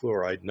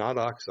hydrochloride, not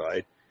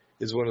oxide,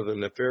 is one of the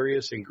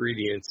nefarious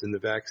ingredients in the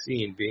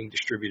vaccine being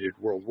distributed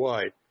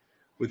worldwide.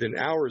 Within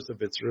hours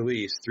of its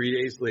release, 3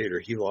 days later,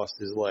 he lost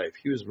his life.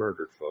 He was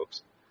murdered,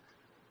 folks.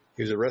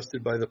 He was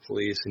arrested by the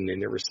police, and they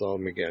never saw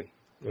him again.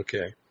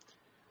 Okay.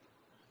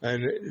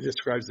 And it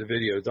describes the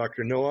video.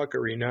 Dr. Noach, a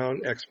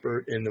renowned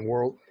expert in the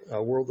world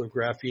of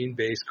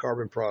graphene-based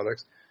carbon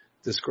products,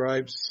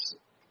 describes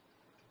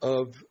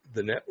of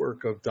the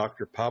network of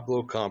Dr.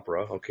 Pablo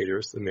Compra, okay,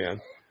 there's the man,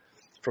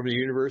 from the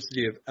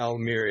University of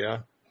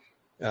Almeria,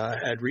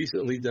 had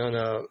recently done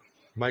a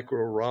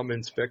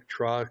micro-Raman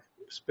spectroscopy.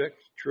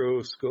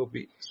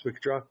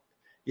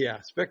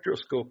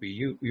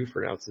 You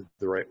pronounced it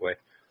the right way.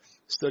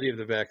 Study of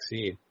the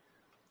vaccine.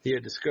 He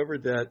had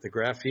discovered that the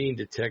graphene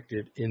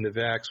detected in the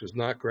vax was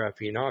not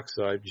graphene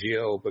oxide,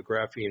 GO, but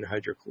graphene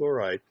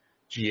hydrochloride,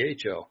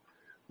 GHO,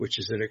 which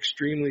is an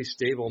extremely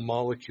stable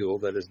molecule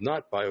that is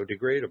not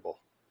biodegradable.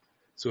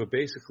 So it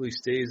basically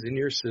stays in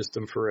your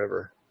system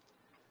forever.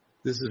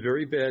 This is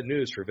very bad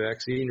news for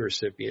vaccine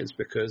recipients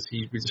because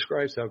he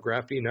describes how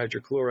graphene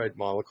hydrochloride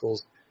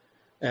molecules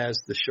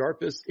as the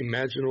sharpest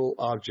imaginable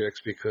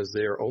objects because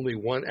they are only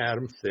one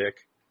atom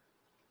thick,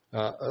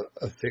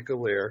 a thicker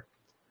layer,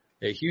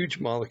 a huge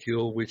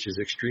molecule which is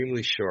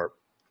extremely sharp.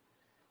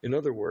 In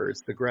other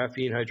words, the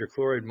graphene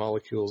hydrochloride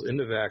molecules in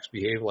the vax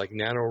behave like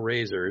nano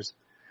razors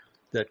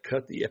that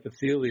cut the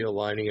epithelial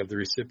lining of the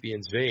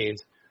recipient's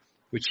veins,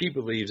 which he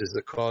believes is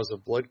the cause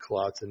of blood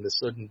clots and the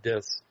sudden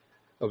deaths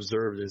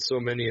observed in so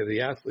many of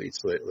the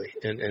athletes lately,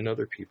 and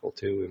other people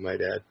too, we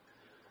might add.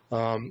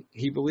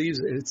 He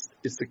believes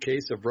it's the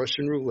case of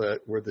Russian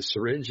roulette, where the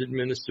syringe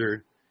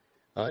administered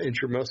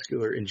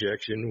intramuscular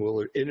injection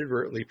will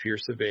inadvertently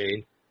pierce the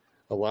vein,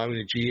 allowing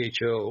the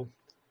GHO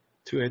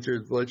to enter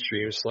the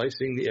bloodstream,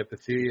 slicing the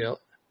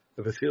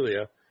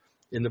epithelia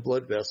in the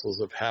blood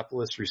vessels of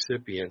hapless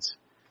recipients.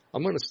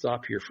 I'm going to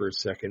stop here for a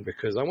second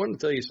because I want to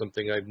tell you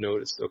something I've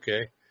noticed,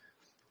 okay?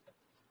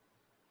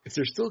 If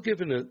they're still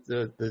giving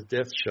the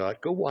death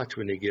shot, go watch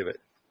when they give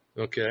it,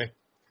 okay?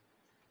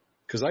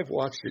 Because I've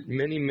watched it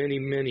many, many,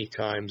 many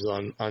times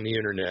on the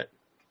internet.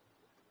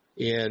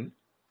 And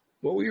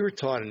what we were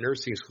taught in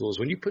nursing school is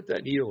when you put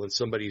that needle in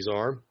somebody's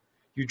arm,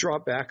 you draw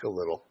back a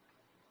little.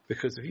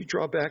 Because if you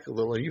draw back a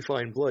little and you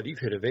find blood, you've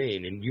hit a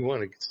vein and you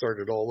want to start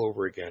it all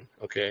over again,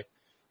 okay?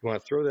 You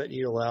want to throw that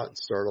needle out and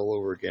start all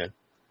over again.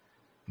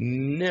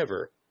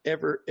 Never,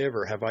 ever,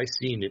 ever have I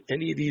seen in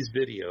any of these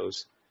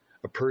videos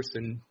a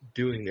person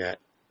doing that.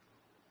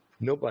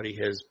 Nobody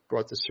has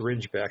brought the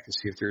syringe back to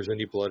see if there's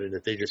any blood in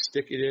it. They just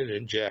stick it in and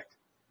inject.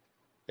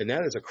 And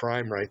that is a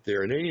crime right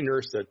there. And any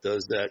nurse that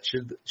does that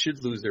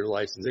should lose their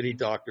license. Any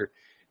doctor,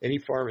 any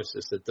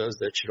pharmacist that does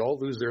that should all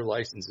lose their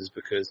licenses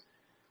because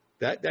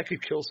that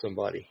could kill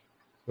somebody.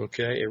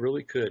 Okay? It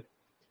really could.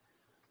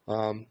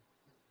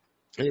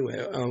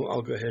 Anyway,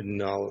 I'll go ahead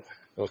and I'll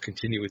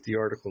continue with the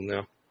article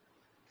now.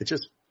 It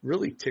just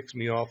really ticks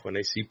me off when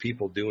I see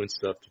people doing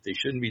stuff that they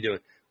shouldn't be doing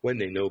when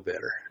they know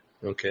better.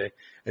 Okay,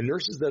 and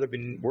nurses that have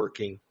been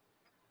working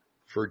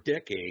for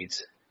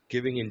decades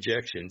giving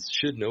injections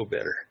should know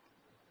better.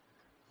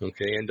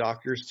 Okay, and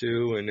doctors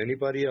too, and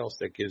anybody else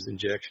that gives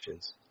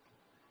injections.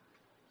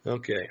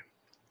 Okay,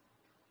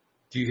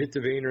 do you hit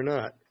the vein or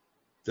not?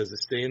 Does it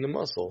stay in the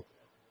muscle?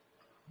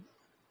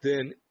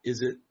 Then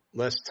is it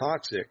less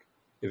toxic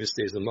if it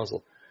stays in the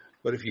muscle?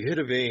 But if you hit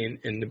a vein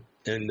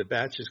and the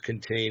batches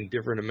contain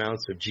different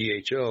amounts of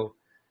GHO,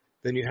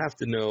 then you have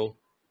to know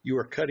you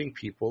are cutting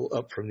people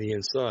up from the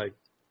inside.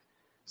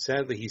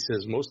 Sadly, he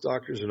says most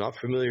doctors are not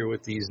familiar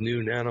with these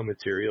new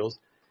nanomaterials,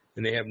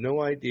 and they have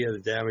no idea the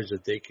damage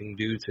that they can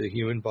do to the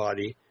human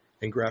body,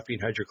 and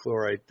graphene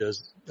hydrochloride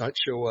does not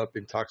show up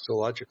in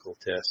toxicological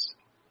tests.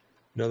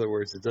 In other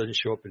words, it doesn't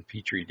show up in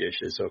petri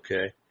dishes,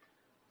 okay?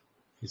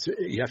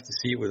 You have to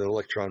see it with an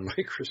electron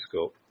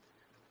microscope.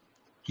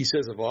 He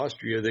says of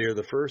Austria, they are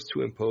the first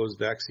to impose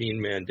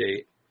vaccine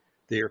mandate.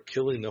 They are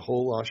killing the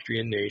whole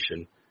Austrian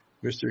nation.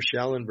 Mr.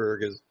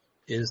 Schallenberg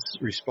is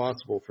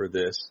responsible for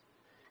this.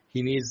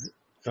 He needs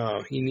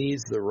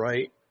the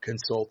right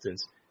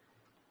consultants.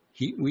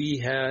 We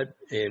had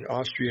an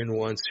Austrian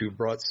once who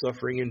brought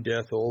suffering and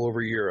death all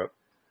over Europe.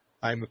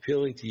 I'm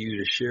appealing to you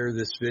to share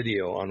this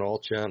video on all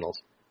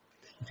channels.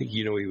 I think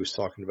you know he was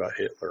talking about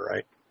Hitler,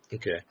 right?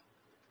 Okay.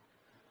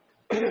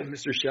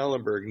 Mr.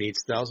 Schallenberg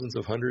needs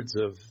hundreds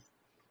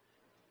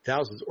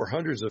or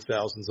hundreds of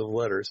thousands of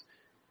letters.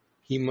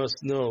 He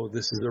must know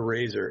this is a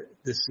razor.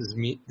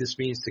 This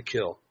means to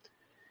kill.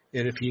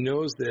 And if he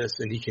knows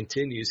this and he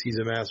continues, he's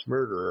a mass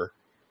murderer.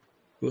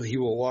 Well, he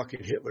will walk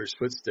in Hitler's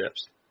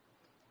footsteps.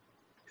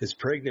 His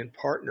pregnant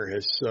partner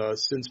has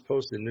since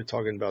posted, and they're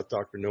talking about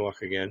Dr.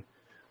 Noach again,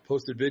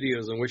 posted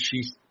videos in which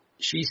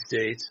she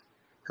states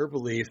her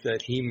belief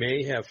that he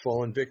may have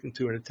fallen victim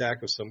to an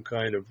attack of some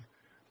kind of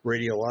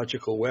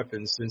radiological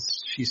weapon,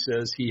 since she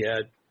says he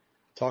had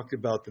talked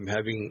about them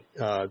having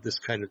this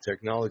kind of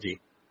technology.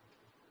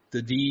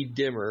 The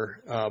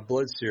D-dimer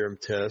blood serum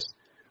test,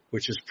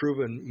 which has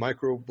proven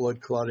micro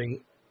blood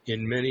clotting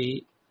in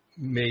many,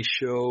 may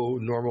show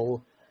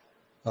normal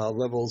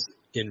levels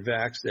in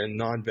vaxxed and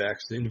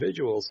non-vaxxed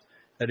individuals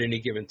at any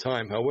given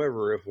time.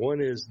 However, if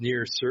one is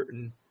near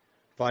certain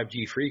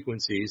 5G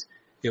frequencies,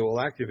 it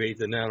will activate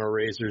the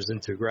nanorazors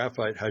into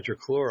graphite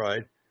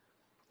hydrochloride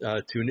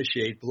to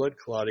initiate blood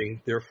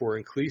clotting, therefore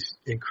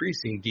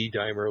increasing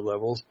D-dimer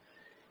levels.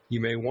 You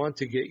may want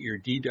to get your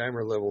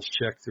D-dimer levels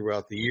checked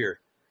throughout the year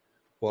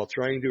while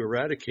trying to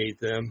eradicate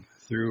them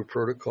through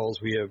protocols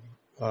we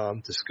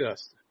have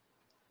discussed.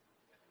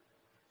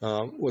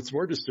 What's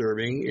more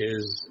disturbing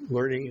is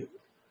learning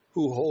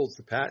who holds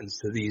the patents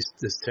to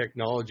this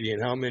technology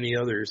and how many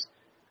other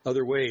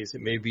ways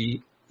it may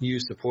be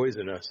used to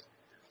poison us.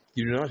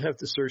 You do not have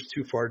to search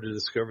too far to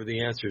discover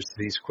the answers to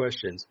these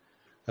questions.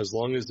 As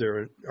long as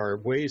there are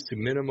ways to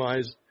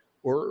minimize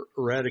or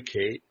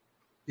eradicate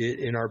it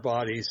in our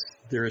bodies,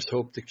 there is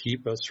hope to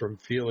keep us from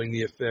feeling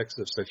the effects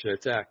of such an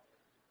attack.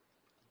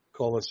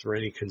 Call us for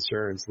any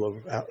concerns.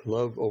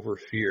 Love over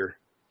fear.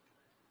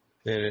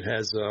 And it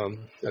has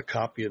a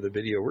copy of the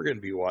video we're going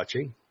to be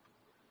watching.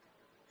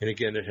 And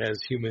again, it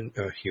has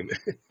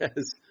it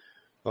has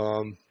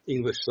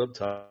English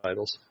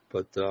subtitles,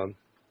 but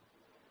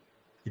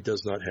it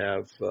does not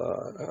have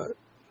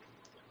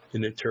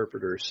an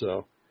interpreter.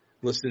 So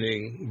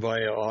listening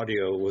via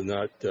audio will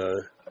not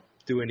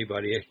do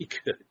anybody any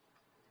good.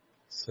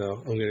 So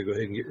I'm going to go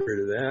ahead and get rid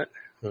of that.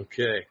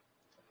 Okay.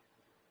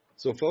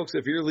 So, folks,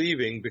 if you're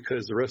leaving,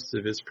 because the rest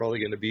of it's probably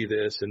going to be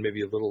this and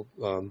maybe a little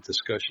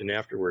discussion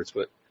afterwards,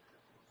 but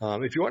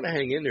if you want to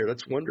hang in there,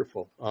 that's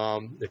wonderful.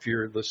 If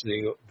you're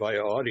listening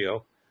via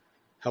audio.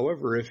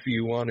 However, if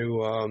you want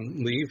to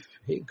leave,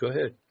 hey, go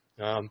ahead.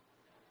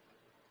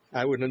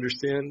 I would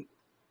understand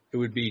it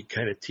would be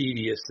kind of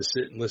tedious to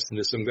sit and listen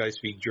to some guy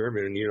speak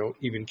German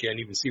and can't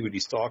even see what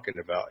he's talking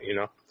about,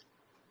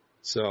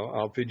 So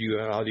I'll bid you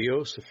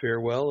adios, a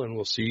farewell, and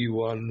we'll see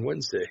you on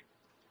Wednesday.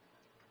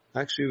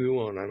 Actually, we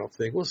won't, I don't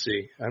think. We'll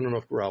see. I don't know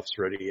if Ralph's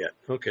ready yet.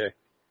 Okay.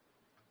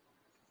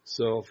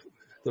 So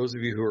those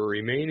of you who are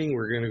remaining,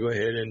 we're going to go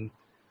ahead and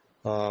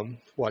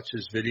watch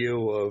this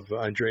video of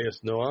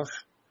Andreas Noach.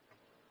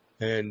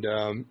 And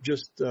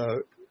just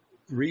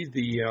read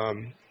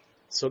the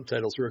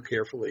subtitles real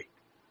carefully,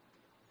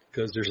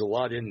 because there's a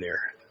lot in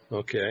there.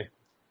 Okay.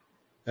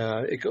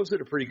 It goes at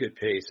a pretty good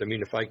pace. I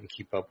mean, if I can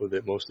keep up with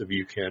it, most of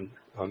you can.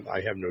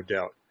 I have no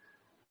doubt.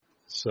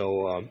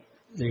 So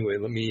anyway,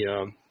 let me...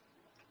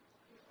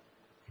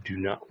 do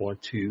not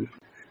want to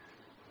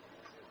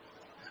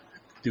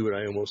do what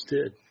I almost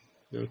did.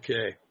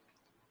 Okay.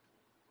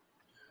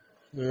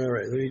 All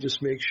right, let me just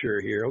make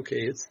sure here.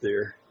 Okay, it's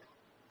there.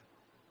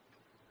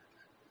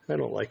 I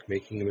don't like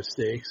making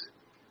mistakes.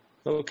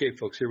 Okay,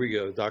 folks, here we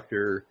go.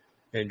 Dr.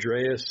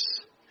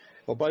 Andreas.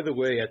 Oh, by the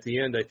way, at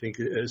the end, I think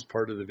it is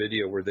part of the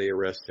video where they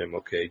arrest him.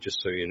 Okay,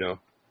 just so you know.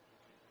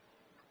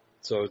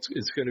 So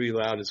it's going to be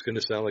loud. It's going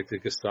to sound like the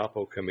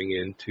Gestapo coming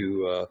in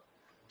to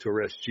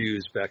arrest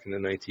Jews back in the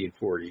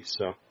 1940s.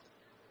 So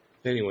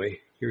anyway,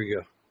 here we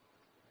go.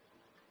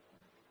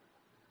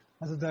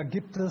 Also da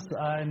gibt es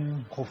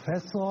einen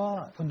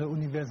Professor von der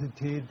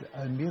Universität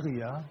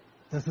Almeria.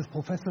 Das ist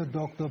Professor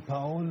Dr.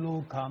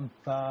 Paolo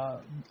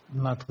Campa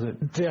Madrid.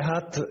 Der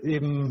hat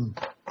eben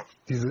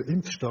diese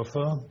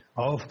Impfstoffe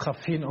auf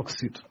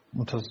Graphenoxid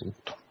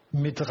untersucht.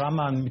 Mit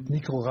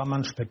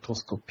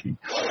Mikroraman-Spektroskopie.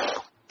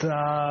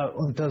 Da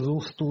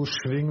untersuchst du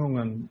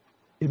Schwingungen.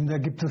 Eben, da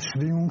gibt es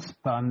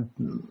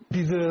Schwingungsbanden.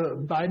 Diese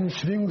beiden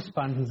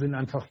Schwingungsbanden sind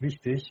einfach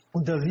wichtig.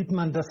 Und da sieht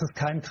man, dass es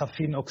kein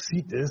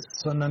Graphenoxid ist,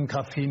 sondern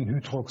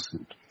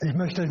Graphenhydroxid. Ich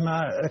möchte euch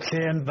mal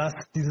erklären, was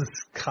dieses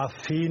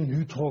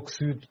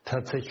Graphenhydroxid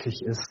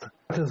tatsächlich ist.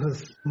 Das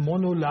ist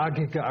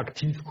monolagige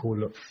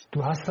Aktivkohle.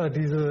 Du hast da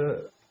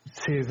diese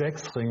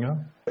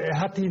C6-Ringe. Er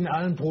hat die in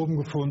allen Proben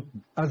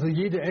gefunden. Also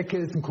jede Ecke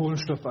ist ein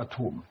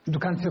Kohlenstoffatom. Du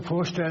kannst dir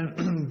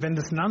vorstellen, wenn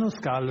das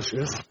nanoskalisch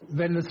ist,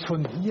 wenn es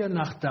von hier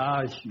nach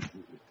da, ich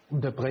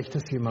unterbreche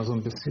das hier mal so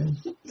ein bisschen,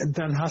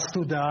 dann hast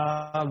du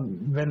da,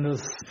 wenn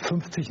es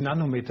 50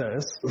 Nanometer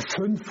ist,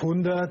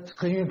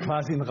 500 Ringe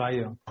quasi in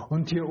Reihe.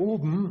 Und hier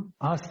oben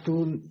hast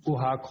du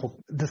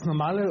OH-Gruppen. Das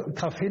normale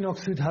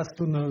Graphenoxid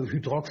hast du eine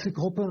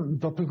Hydroxygruppe, einen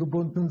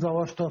doppelgebundenen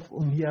Sauerstoff,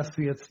 und hier hast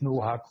du jetzt eine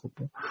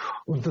OH-Gruppe.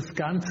 Und das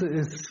Ganze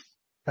ist,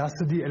 da hast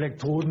du die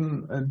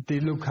Elektroden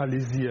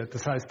delokalisiert.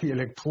 Das heißt, die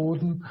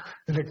Elektronen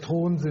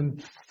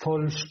sind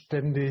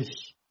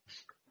vollständig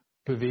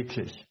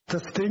beweglich.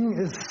 Das Ding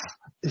ist,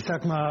 ich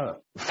sag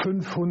mal,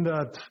 50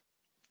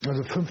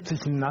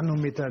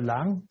 Nanometer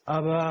lang,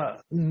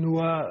 aber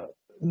nur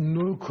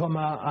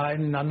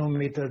 0,1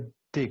 Nanometer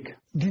dick.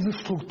 Diese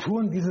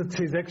Strukturen, diese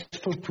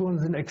C6-Strukturen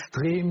sind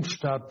extrem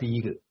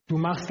stabil. Du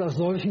machst aus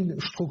solchen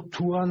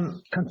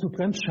Strukturen, kannst du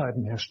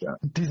Bremsscheiben herstellen.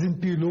 Die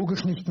sind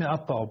biologisch nicht mehr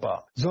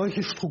abbaubar.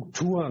 Solche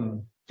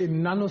Strukturen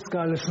im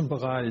nanoskalischen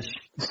Bereich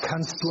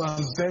kannst du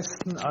am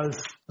besten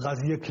als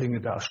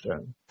Rasierklinge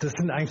darstellen. Das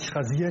sind eigentlich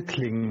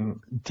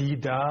Rasierklingen, die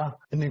da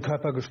in den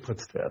Körper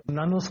gespritzt werden.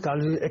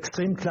 Nanoskalische,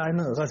 extrem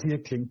kleine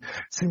Rasierklingen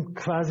sind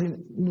quasi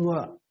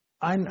nur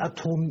eine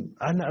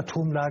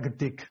Atomlage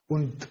dick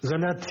und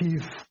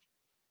relativ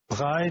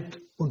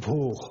breit und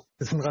hoch.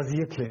 Das sind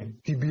Rasierklingen,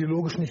 die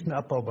biologisch nicht mehr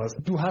abbaubar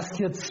sind. Du hast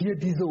jetzt hier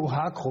diese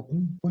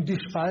OH-Gruppen und die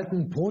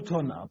spalten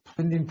Proton ab.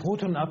 Wenn die ein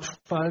Proton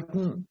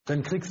abspalten,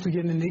 dann kriegst du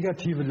hier eine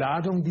negative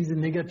Ladung. Diese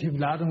negative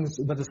Ladung ist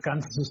über das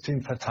ganze System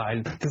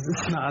verteilt. Das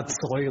ist eine Art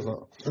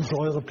Säure, ein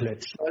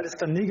Säureplättchen. Weil es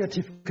dann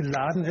negativ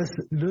geladen ist,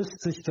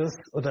 löst sich das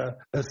oder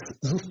es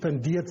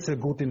suspendiert sehr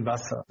gut in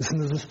Wasser. Das ist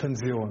eine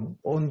Suspension.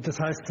 Und das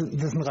heißt,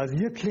 das sind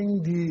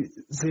Rasierklingen, die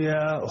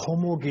sehr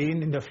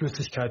homogen in der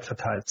Flüssigkeit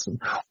verteilt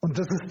sind. Und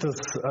das ist das,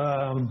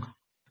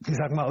 ich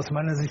sag mal, aus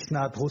meiner Sicht eine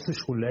Art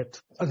russisch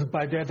Roulette. Also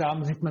bei der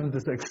Dame sieht man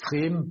das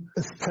extrem.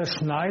 Es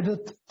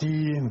zerschneidet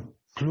die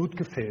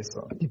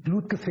Blutgefäße. Die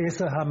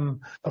Blutgefäße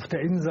haben auf der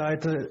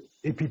Innenseite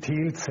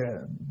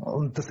Epithelzellen.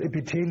 Und das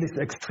Epithel ist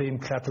extrem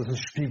glatt, das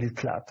ist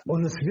spiegelglatt.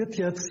 Und es wird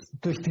jetzt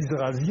durch diese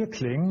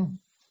Rasierklingen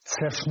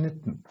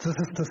zerschnitten. Das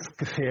ist das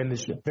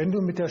Gefährliche. Wenn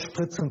du mit der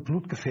Spritze ein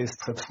Blutgefäß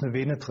triffst, eine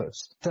Vene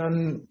triffst,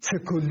 dann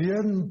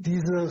zirkulieren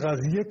diese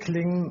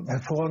Rasierklingen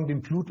hervorragend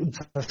im Blut und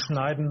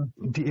zerschneiden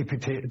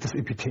das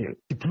Epithel.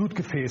 Die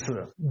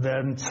Blutgefäße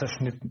werden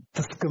zerschnitten.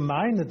 Das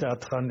Gemeine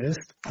daran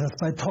ist, dass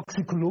bei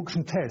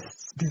toxikologischen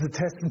Tests diese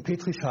Tests in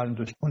Petrischalen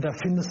durch und da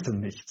findest du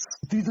nichts.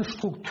 Diese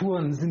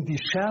Strukturen sind die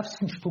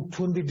schärfsten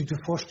Strukturen, die du dir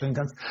vorstellen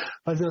kannst,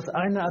 weil sie aus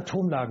einer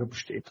Atomlage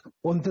besteht.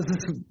 Und das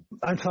ist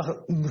einfach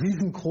ein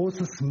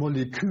riesengroßes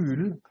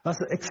Molekül, was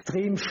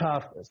extrem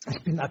scharf ist.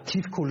 Ich bin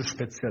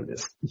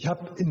Aktivkohlespezialist. Ich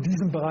habe in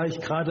diesem Bereich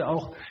gerade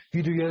auch,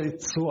 wie du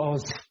jetzt so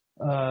aus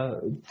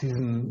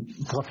diesem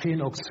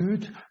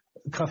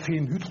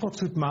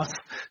Graphenhydroxid machst,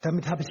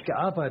 damit habe ich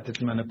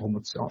gearbeitet in meiner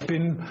Promotion. Ich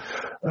bin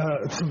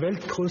zum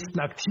weltgrößten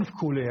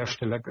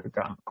Aktivkohlehersteller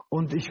gegangen.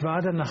 Und ich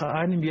war dann nach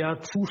einem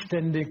Jahr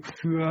zuständig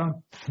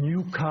für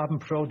New Carbon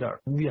Product.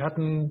 Wir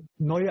hatten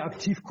neue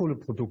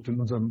Aktivkohleprodukte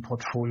in unserem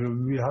Portfolio.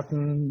 Wir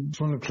hatten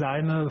so eine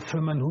kleine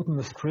Firma in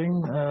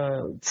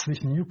Houghton-le-String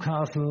zwischen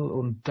Newcastle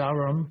und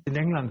Durham in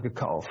England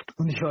gekauft.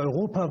 Und ich war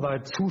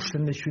europaweit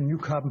zuständig für New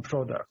Carbon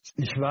Product.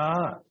 Ich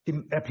war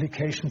im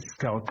Application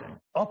Scouting.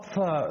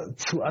 Opfer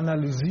zu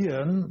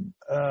analysieren,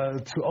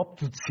 zu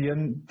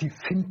obduzieren, die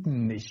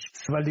finden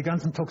nichts, weil die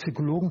ganzen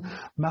Toxikologen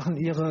machen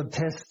ihre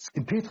Tests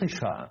in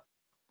Petrischalen.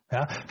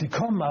 Ja, die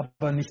kommen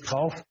aber nicht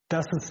drauf,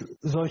 dass es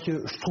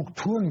solche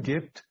Strukturen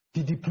gibt,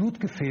 die die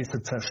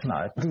Blutgefäße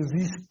zerschneiden. Du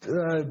siehst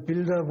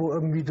Bilder, wo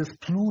irgendwie das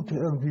Blut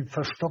irgendwie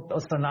verstopft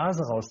aus der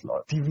Nase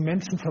rausläuft. Die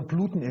Menschen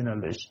verbluten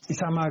innerlich. Ich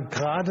sag mal,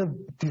 gerade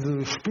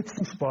diese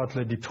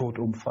Spitzensportler, die tot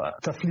umfallen,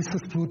 da fließt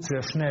das Blut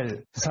sehr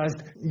schnell. Das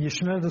heißt, je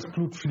schneller das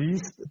Blut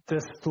fließt,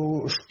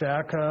 desto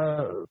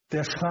stärker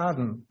der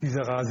Schaden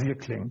dieser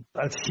Rasierklingen.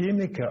 Als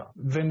Chemiker,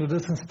 wenn du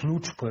das ins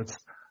Blut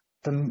spritzt,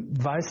 dann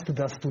weißt du,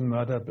 dass du ein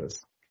Mörder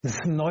bist. Das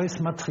ist ein neues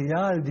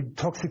Material. Die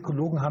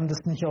Toxikologen haben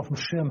das nicht auf dem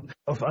Schirm.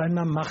 Auf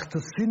einmal macht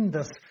es Sinn,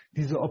 dass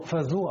diese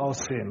Opfer so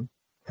aussehen.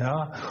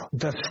 Ja,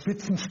 und dass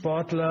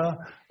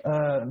Spitzensportler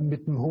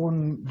mit einem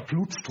hohen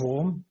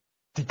Blutstrom,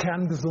 die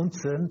kerngesund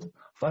sind,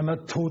 auf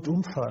einmal tot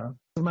umfallen.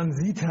 Also man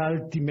sieht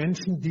halt die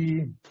Menschen,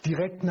 die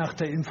direkt nach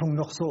der Impfung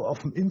noch so auf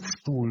dem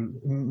Impfstuhl,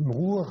 im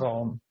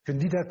Ruheraum, wenn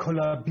die da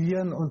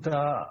kollabieren und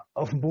da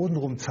auf dem Boden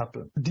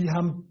rumzappeln, die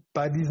haben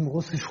bei diesem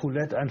russisch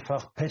Roulette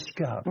einfach Pech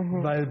gehabt,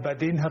 weil bei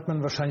denen hat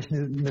man wahrscheinlich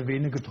eine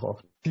Vene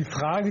getroffen. Die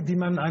Frage, die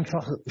man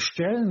einfach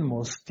stellen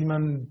muss, die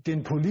man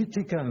den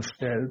Politikern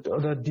stellt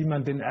oder die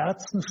man den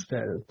Ärzten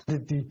stellt,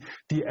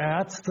 die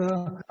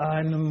Ärzte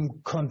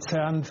einem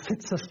Konzern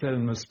Pfizer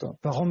stellen müsste.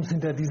 Warum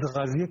sind da diese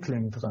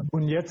Rasierklingen drin?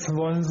 Und jetzt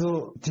wollen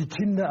sie die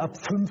Kinder ab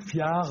 5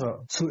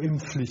 Jahre zur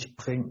Impfpflicht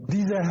bringen.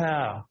 Dieser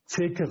Herr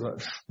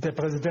Zekerisch, der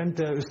Präsident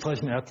der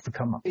österreichischen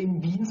Ärztekammer.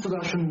 In Wien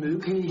sogar schon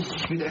möglich,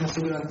 mit einer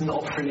sogenannten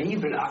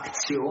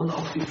Off-Label-Aktion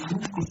auf die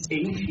 5- bis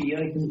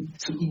 11-Jährigen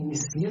zu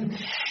immunisieren.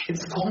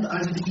 Jetzt kommt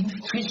also die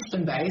Impfpflicht,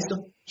 man weiß,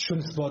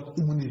 schönes Wort,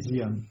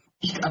 immunisieren.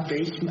 Nicht ab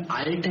welchem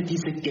Alter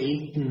diese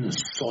gelten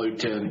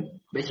sollte.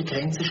 Welche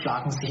Grenze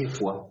schlagen Sie hier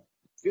vor?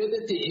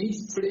 Würde die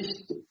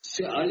Impfpflicht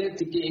für alle,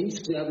 die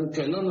geimpft werden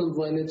können und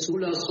wo eine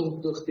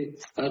Zulassung durch die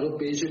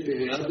europäische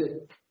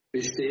Behörde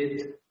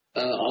besteht,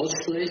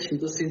 aussprechen.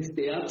 Das sind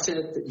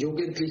derzeit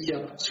Jugendliche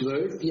ab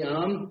 12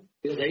 Jahren.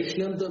 Wir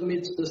rechnen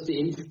damit, dass die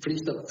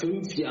Impfpflicht ab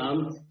 5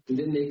 Jahren in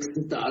den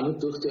nächsten Tagen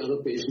durch die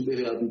europäischen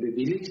Behörden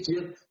bewilligt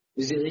wird.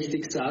 Wie Sie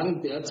richtig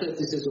sagen, derzeit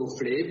ist es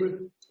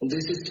off-label und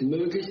es ist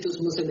möglich, dass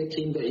man seine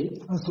Kinder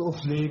impft. Das ist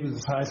off-label,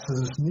 das heißt,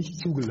 es ist nicht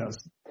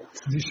zugelassen.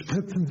 Sie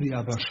spritzen sie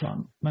aber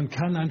schon. Man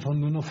kann einfach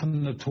nur noch von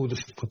einer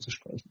Todesspritze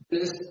sprechen.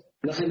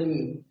 Nach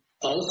einem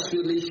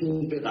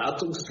ausführlichen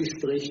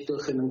Beratungsgespräch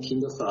durch einen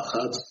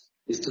Kinderfacharzt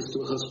ist das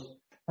durchaus.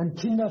 Ein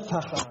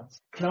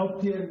Kinderfacharzt,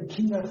 glaubt ihr, ein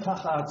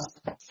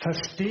Kinderfacharzt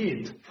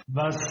versteht,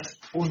 was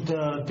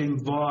unter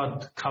dem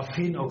Wort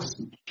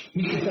Graphenoxid?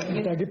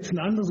 Da gibt es ein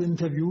anderes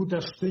Interview,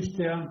 da spricht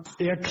er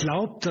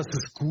glaubt, dass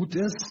es gut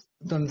ist,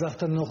 dann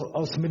sagt er noch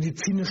aus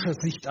medizinischer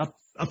Sicht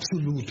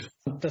absolut,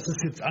 dass es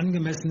jetzt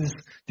angemessen ist,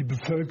 die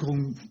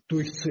Bevölkerung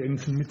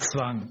durchzuimpfen mit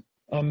Zwang.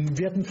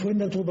 Wir hatten vorhin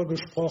darüber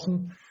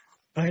gesprochen,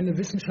 eine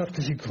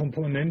wissenschaftliche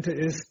Komponente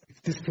ist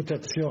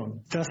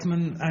Disputation, dass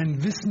man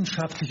ein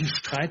wissenschaftliches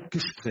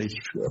Streitgespräch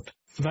führt.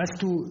 Weißt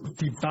du,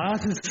 die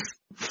Basis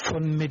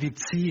von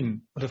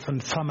Medizin oder von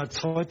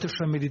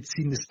pharmazeutischer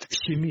Medizin ist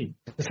Chemie.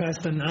 Das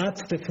heißt, ein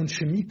Arzt, der von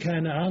Chemie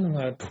keine Ahnung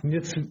hat, und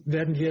jetzt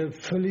werden hier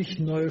völlig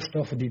neue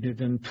Stoffe, die die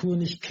Natur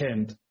nicht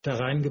kennt, da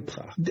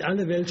reingebracht.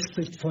 Alle Welt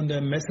spricht von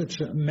der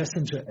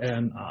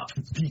Messenger-RNA,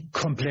 die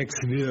komplex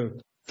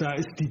wirkt. Da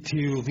ist die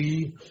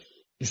Theorie,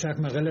 ich sag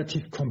mal,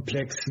 relativ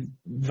komplex,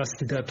 was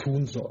die da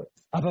tun soll.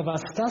 Aber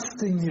was das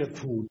Ding hier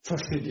tut,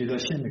 versteht jeder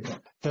Chemiker.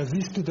 Da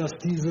siehst du, dass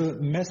diese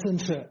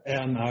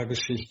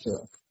Messenger-RNA-Geschichte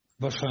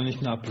wahrscheinlich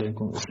eine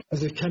Ablenkung ist.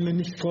 Also ich kann mir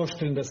nicht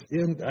vorstellen, dass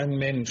irgendein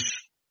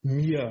Mensch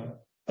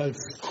mir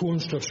als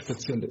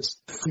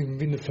Kohlenstoffspezialist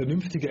irgendwie eine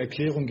vernünftige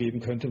Erklärung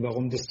geben könnte,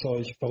 warum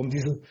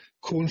diese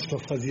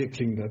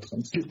Kohlenstoffrasierklingen da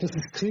drin sind. Das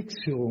ist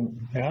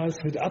Kriegsführung. Ja,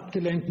 es wird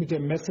abgelenkt mit der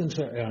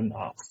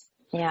Messenger-RNA.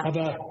 Ja.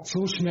 Aber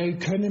so schnell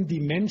können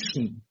die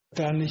Menschen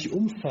da nicht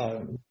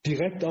umfallen.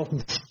 Direkt auf dem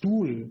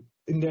Stuhl,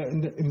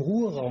 im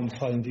Ruheraum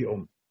fallen die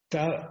um.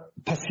 Da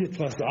passiert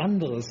was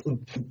anderes.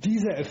 Und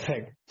dieser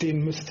Effekt,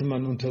 den müsste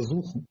man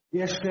untersuchen.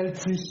 Er stellt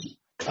sich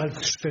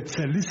als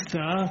Spezialist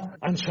dar.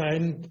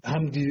 Anscheinend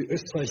haben die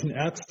österreichischen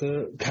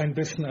Ärzte keinen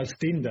besseren als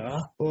den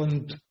da.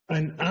 Und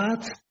ein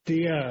Arzt,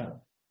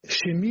 der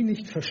Chemie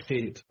nicht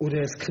versteht, oder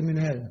er ist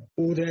kriminell,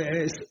 oder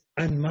er ist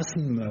ein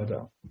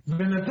Massenmörder.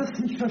 Wenn er das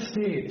nicht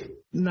versteht,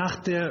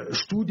 nach der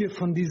Studie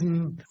von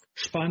diesem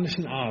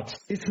spanischen Arzt,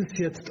 ist es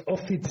jetzt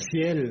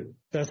offiziell,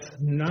 dass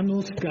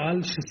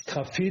nanoskalisches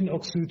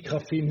Graphenoxid,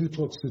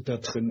 Graphenhydroxid da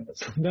drin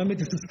ist. Und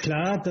damit ist es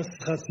klar, dass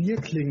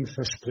Rasierklingen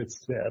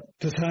verspritzt werden.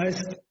 Das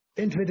heißt,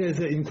 entweder ist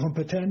er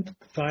inkompetent,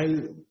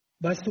 weil,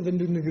 weißt du, wenn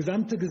du eine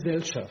gesamte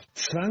Gesellschaft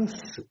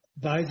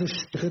zwangsweise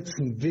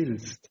spritzen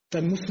willst,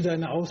 dann musst du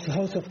deine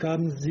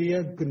Hausaufgaben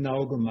sehr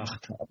genau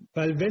gemacht haben.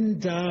 Weil wenn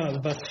da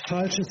was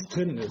Falsches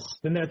drin ist,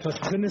 wenn da etwas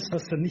drin ist,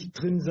 was da nicht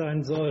drin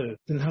sein soll,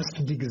 dann hast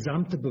du die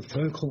gesamte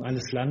Bevölkerung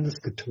eines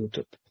Landes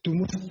getötet. Du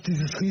musst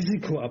dieses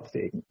Risiko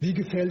abwägen. Wie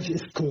gefährlich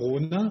ist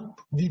Corona?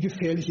 Wie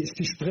gefährlich ist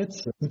die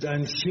Spritze? Und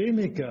ein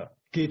Chemiker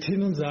geht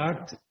hin und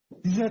sagt,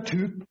 dieser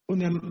Typ,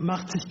 und er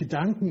macht sich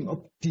Gedanken,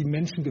 ob die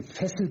Menschen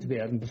gefesselt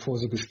werden, bevor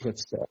sie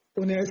gespritzt werden.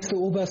 Und er ist der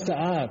oberste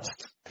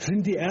Arzt.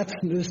 Sind die Ärzte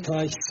in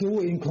Österreich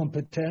so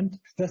inkompetent,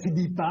 dass sie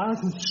die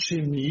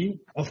Basischemie,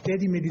 auf der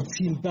die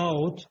Medizin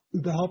baut,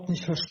 überhaupt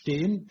nicht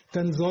verstehen?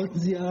 Dann sollten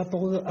sie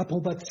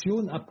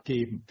Approbation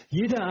abgeben.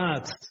 Jeder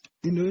Arzt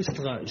in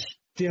Österreich,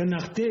 der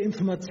nach der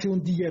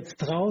Information, die jetzt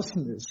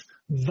draußen ist,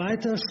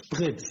 weiter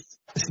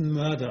spritzt, ist ein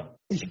Mörder.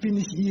 Ich bin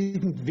nicht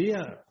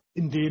irgendwer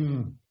in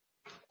dem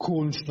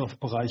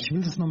Kohlenstoffbereich. Ich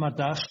will das nochmal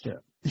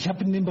darstellen. Ich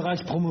habe in dem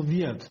Bereich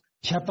promoviert.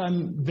 Ich habe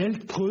beim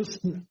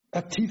weltgrößten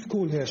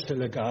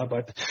Aktivkohlehersteller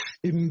gearbeitet,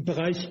 im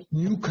Bereich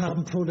New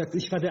Carbon Products.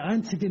 Ich war der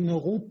Einzige in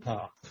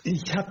Europa.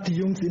 Ich habe die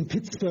Jungs in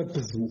Pittsburgh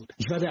besucht.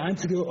 Ich war der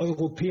einzige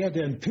Europäer,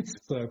 der in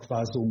Pittsburgh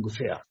war, so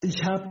ungefähr.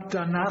 Ich habe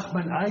danach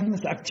mein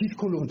eigenes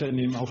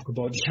Aktivkohleunternehmen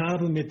aufgebaut.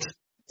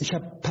 Ich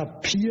habe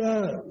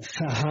Papier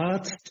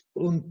verharzt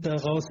und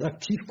daraus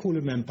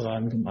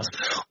Aktivkohlemembranen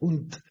gemacht.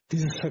 Und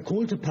dieses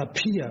verkohlte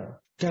Papier,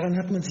 daran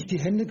hat man sich die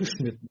Hände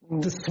geschnitten.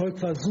 Das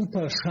Zeug war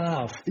super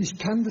scharf. Ich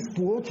kann das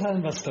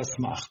beurteilen, was das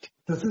macht.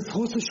 Das ist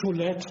russisch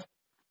Roulette.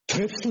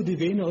 Triffst du die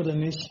Vene oder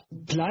nicht?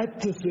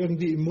 Bleibt es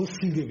irgendwie im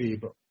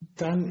Muskelgewebe?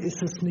 Dann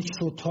ist es nicht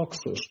so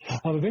toxisch.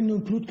 Aber wenn du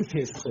ein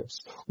Blutgefäß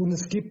triffst und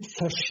es gibt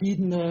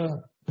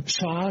verschiedene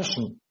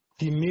Chargen,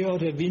 die mehr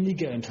oder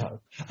weniger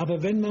enthalten.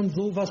 Aber wenn man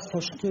sowas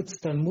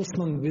verspritzt, dann muss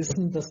man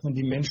wissen, dass man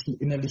die Menschen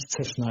innerlich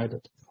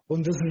zerschneidet.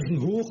 Und das ist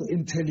ein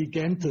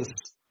hochintelligentes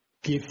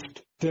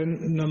Gift.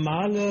 Denn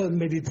normale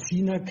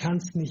Mediziner kann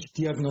es nicht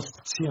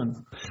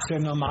diagnostizieren. Der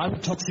normale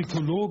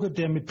Toxikologe,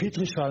 der mit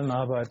Petrischalen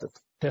arbeitet,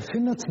 der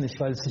findet es nicht,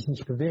 weil es sich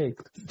nicht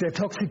bewegt. Der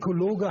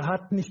Toxikologe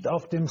hat nicht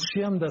auf dem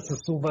Schirm, dass es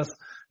sowas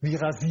wie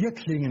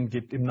Rasierklingen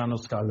gibt im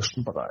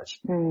nanoskalischen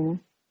Bereich. Mhm.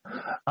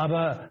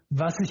 Aber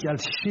was ich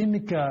als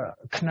Chemiker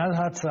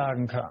knallhart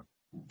sagen kann,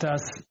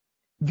 dass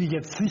wir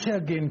jetzt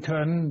sicher gehen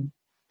können,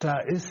 da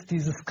ist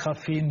dieses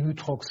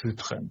Graphenhydroxid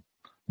drin,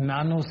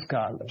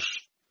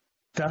 nanoskalisch.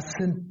 Das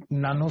sind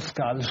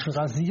nanoskalische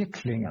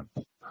Rasierklingen.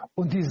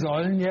 Und die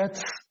sollen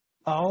jetzt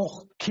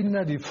auch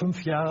Kinder, die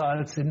 5 Jahre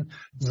alt sind,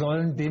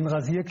 sollen den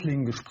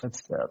Rasierklingen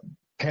gespritzt werden.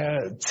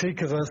 Herr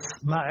Zekeres,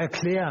 mal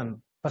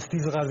erklären, was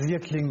diese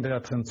Rasierklingen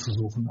da drin zu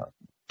suchen haben.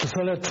 Das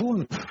soll er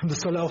tun. Und das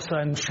soll er auch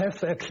seinen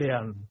Chef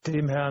erklären,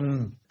 dem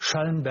Herrn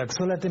Schallenberg.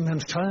 Soll er dem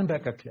Herrn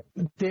Schallenberg erklären.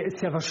 Der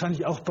ist ja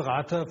wahrscheinlich auch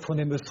Berater von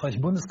dem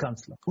österreichischen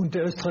Bundeskanzler. Und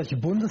der österreichische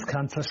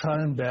Bundeskanzler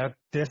Schallenberg,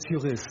 der ist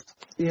Jurist.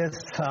 Er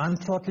ist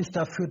verantwortlich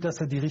dafür,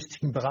 dass er die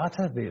richtigen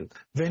Berater wählt.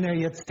 Wenn er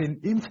jetzt den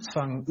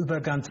Impfzwang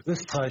über ganz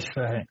Österreich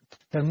verhängt,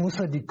 dann muss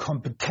er die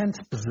Kompetenz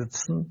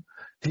besitzen,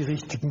 die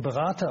richtigen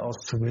Berater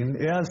auszuwählen.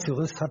 Er als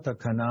Jurist hat da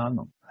keine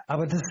Ahnung.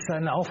 Aber das ist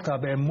seine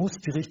Aufgabe. Er muss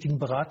die richtigen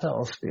Berater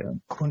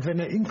auswählen. Und wenn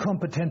er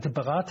inkompetente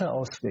Berater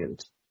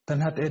auswählt,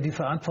 dann hat er die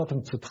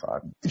Verantwortung zu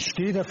tragen. Ich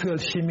stehe dafür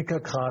als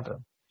Chemiker gerade.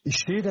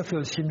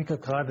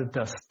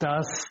 Dass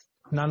das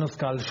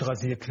nanoskalische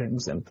Rasierklingen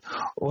sind.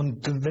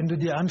 Und wenn du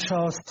dir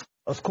anschaust,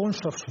 aus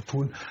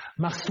Kohlenstoffstrukturen,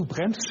 machst du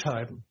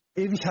Bremsscheiben.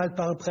 Ewig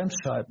haltbare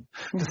Bremsscheiben.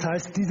 Das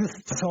heißt,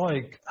 dieses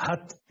Zeug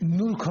hat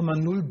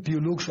 0,0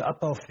 biologische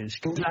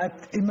Abbaufähigkeit.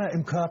 Bleibt immer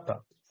im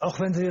Körper. Auch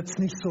wenn sie jetzt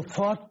nicht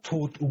sofort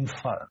tot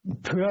umfallen.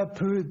 Peu à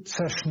peu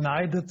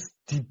zerschneidet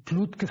die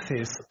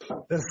Blutgefäße.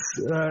 Es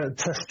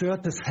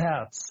zerstört das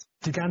Herz.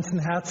 Die ganzen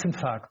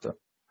Herzinfarkte.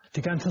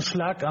 Die ganzen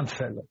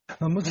Schlaganfälle.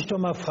 Man muss sich doch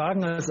mal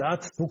fragen als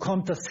Arzt, wo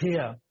kommt das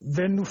her?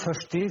 Wenn du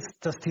verstehst,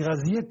 dass die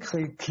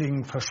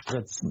Rasierklingen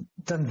verspritzen,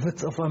 dann wird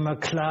es auf einmal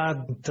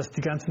klar, dass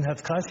die ganzen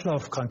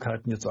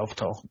Herz-Kreislauf-Krankheiten jetzt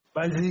auftauchen.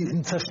 Weil sie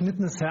ein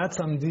zerschnittenes Herz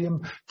haben, sie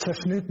haben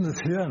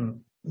zerschnittenes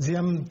Hirn. Sie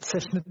haben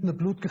zerschnittene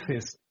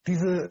Blutgefäße.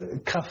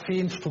 Diese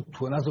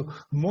Graphenstrukturen, also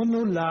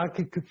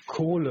monolagige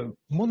Kohle,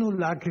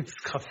 monolagiges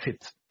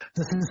Graphit,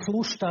 das ist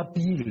so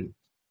stabil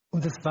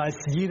und das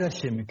weiß jeder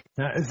Chemiker.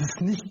 Ja, es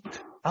ist nicht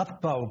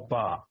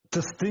abbaubar.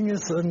 Das Ding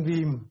ist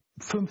irgendwie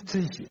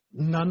 50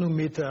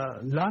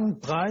 Nanometer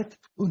lang, breit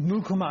und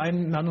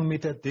 0,1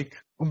 Nanometer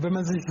dick. Und wenn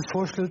man sich das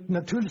vorstellt,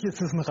 natürlich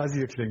ist es eine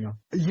Rasierklinge.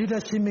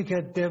 Jeder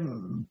Chemiker, der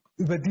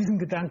über diesen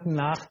Gedanken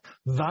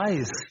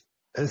weiß,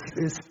 es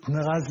ist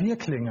eine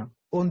Rasierklinge.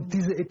 Und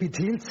diese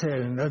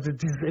Epithelzellen, also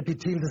dieses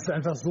Epithel, das ist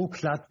einfach so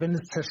glatt, wenn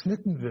es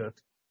zerschnitten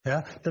wird,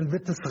 ja, dann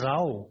wird es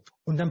rau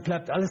und dann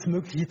bleibt alles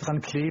Mögliche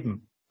dran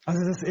kleben.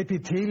 Also das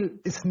Epithel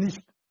ist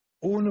nicht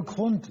ohne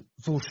Grund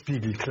so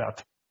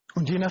spiegelglatt.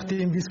 Und je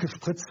nachdem, wie es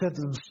gespritzt wird,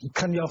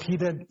 kann ja auch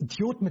jeder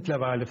Idiot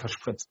mittlerweile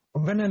verspritzen.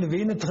 Und wenn er eine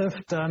Vene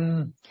trifft,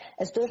 dann...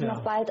 Es dürfen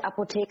noch bald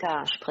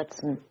Apotheker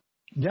spritzen.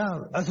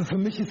 Ja, also für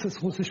mich ist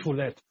es russisch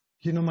Roulette.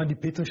 Hier nochmal die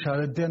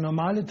Petrischale. Der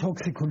normale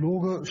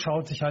Toxikologe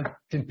schaut sich halt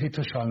den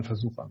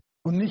Petrischalenversuch an.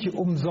 Und nicht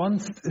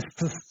umsonst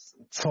ist das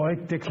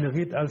Zeug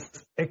deklariert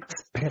als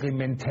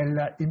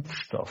experimenteller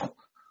Impfstoff.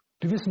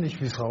 Die wissen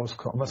nicht, was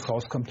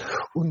rauskommt.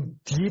 Und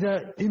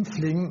jeder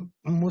Impfling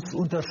muss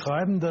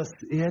unterschreiben, dass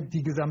er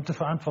die gesamte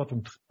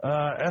Verantwortung trägt.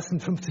 Erst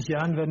in 50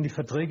 Jahren werden die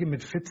Verträge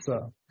mit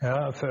Pfizer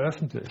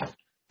veröffentlicht.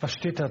 Was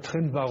steht da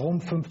drin? Warum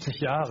 50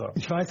 Jahre?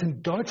 Ich weiß,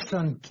 in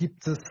Deutschland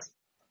gibt es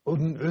und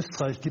in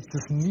Österreich gibt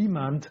es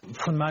niemand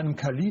von meinem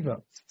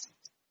Kaliber.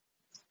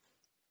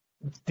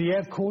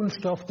 Der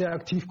Kohlenstoff, der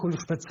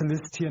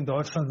Aktivkohlespezialist hier in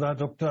Deutschland war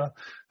Dr.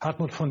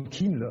 Hartmut von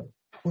Kienle.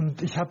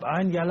 Und ich habe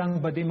 1 Jahr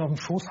lang bei dem auf dem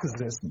Schoß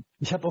gesessen.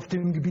 Ich habe auf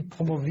dem Gebiet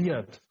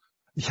promoviert.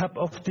 Ich habe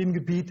auf dem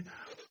Gebiet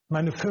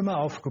meine Firma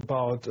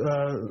aufgebaut,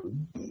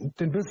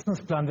 den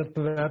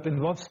Businessplan-Wettbewerb in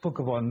Wolfsburg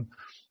gewonnen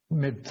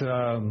mit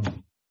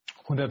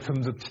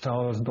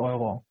 175.000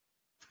 Euro,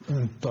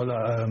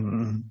 Dollar,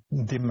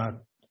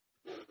 D-Mark.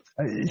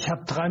 Ich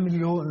habe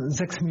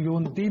 6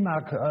 Millionen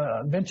D-Mark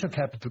Venture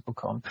Capital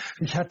bekommen.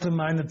 Ich hatte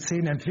meine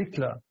 10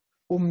 Entwickler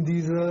um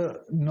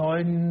diese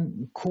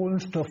neuen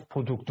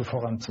Kohlenstoffprodukte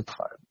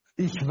voranzutreiben.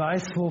 Ich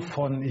weiß,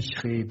 wovon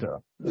ich rede.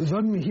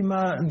 Soll mich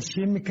immer ein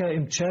Chemiker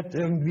im Chat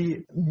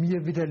irgendwie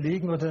mir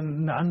widerlegen oder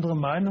eine andere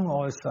Meinung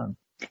äußern?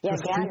 Ja,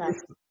 gerne.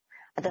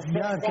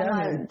 Ja,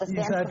 gerne.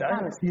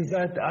 Ihr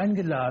seid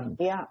eingeladen.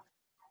 Ja,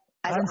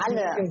 also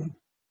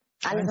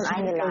alle sind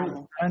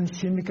eingeladen. Ein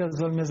Chemiker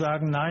soll mir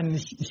sagen, nein,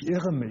 ich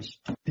irre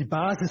mich. Die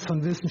Basis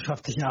von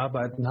wissenschaftlichen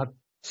Arbeiten hat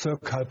Sir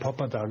Karl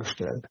Popper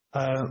dargestellt.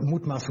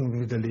 Mutmaßung und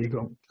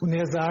Widerlegung. Und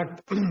er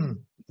sagt,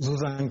 so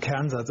sein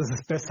Kernsatz, es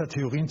ist besser,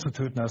 Theorien zu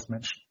töten als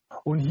Menschen.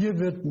 Und hier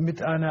wird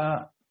mit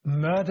einer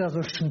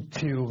mörderischen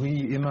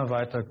Theorie immer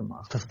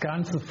weitergemacht. Das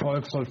ganze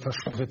Volk soll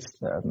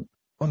verspritzt werden.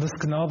 Und das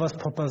ist genau, was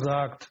Popper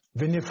sagt.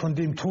 Wenn ihr von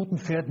dem toten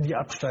Pferd nie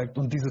absteigt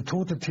und diese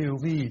tote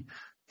Theorie,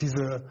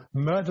 diese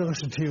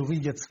mörderische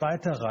Theorie jetzt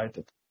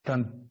weiterreitet,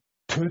 dann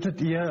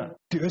tötet ihr,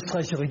 die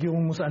österreichische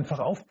Regierung muss einfach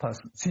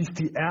aufpassen. Sie ist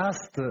die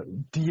erste,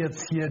 die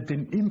jetzt hier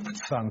den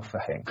Impfzwang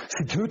verhängt.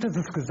 Sie tötet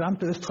das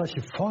gesamte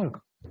österreichische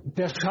Volk.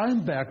 Der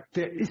Schallenberg,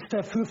 der ist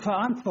dafür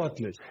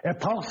verantwortlich. Er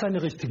braucht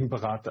seine richtigen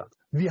Berater.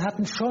 Wir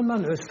hatten schon mal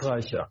einen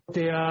Österreicher,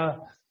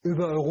 der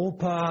über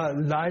Europa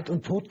Leid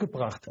und Tod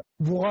gebracht hat.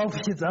 Worauf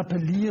ich jetzt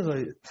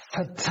appelliere,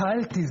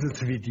 verteilt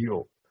dieses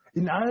Video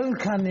in allen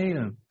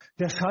Kanälen.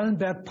 Der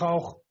Schallenberg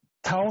braucht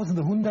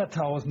Tausende,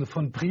 Hunderttausende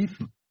von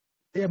Briefen.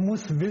 Er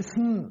muss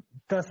wissen,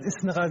 das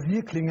ist eine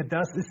Rasierklinge,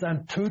 das ist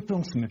ein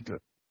Tötungsmittel.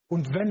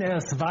 Und wenn er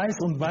es weiß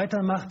und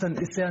weitermacht, dann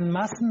ist er ein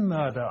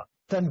Massenmörder.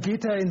 Dann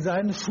geht er in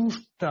seine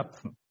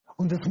Fußstapfen.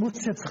 Und es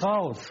muss jetzt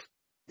raus.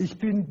 Ich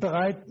bin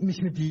bereit,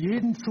 mich mit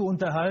jedem zu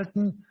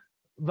unterhalten,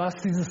 was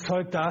dieses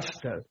Zeug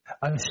darstellt.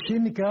 Als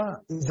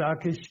Chemiker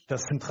sage ich,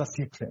 das sind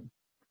Rasierklingen.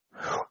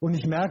 Und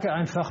ich merke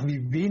einfach,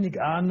 wie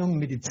wenig Ahnung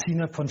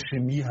Mediziner von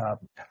Chemie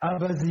haben.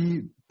 Aber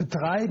sie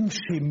betreiben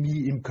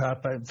Chemie im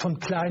Körper von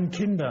kleinen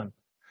Kindern,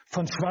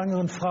 von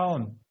schwangeren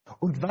Frauen.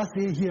 Und was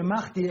ihr hier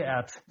macht, ihr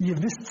Ärzte, ihr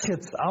wisst es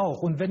jetzt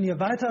auch. Und wenn ihr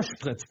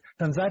weiterspritzt,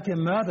 dann seid ihr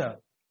Mörder.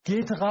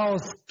 Geht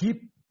raus,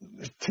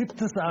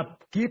 tippt es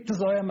ab, gebt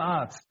es eurem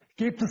Arzt,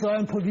 gebt es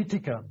euren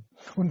Politikern.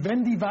 Und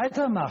wenn die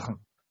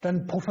weitermachen,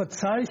 dann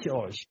prophezei ich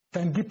euch,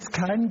 dann gibt es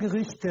kein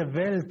Gericht der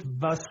Welt,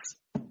 was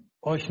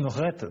euch noch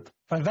rettet.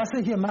 Weil was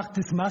ihr hier macht,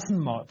 ist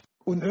Massenmord.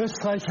 Und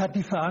Österreich hat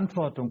die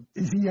Verantwortung.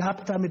 Ihr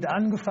habt damit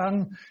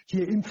angefangen,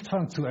 hier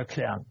Impfzwang zu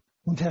erklären.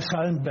 Und Herr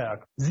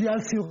Schallenberg, Sie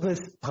als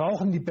Jurist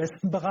brauchen die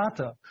besten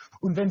Berater.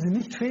 Und wenn Sie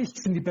nicht fähig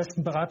sind, die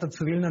besten Berater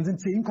zu wählen, dann sind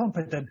Sie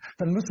inkompetent.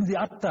 Dann müssen Sie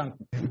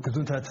abdanken. Der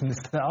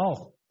Gesundheitsminister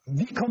auch.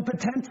 Wie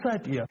kompetent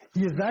seid ihr?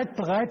 Ihr seid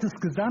bereit, das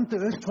gesamte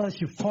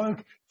österreichische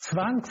Volk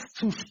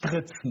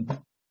zwangszuspritzen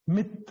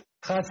mit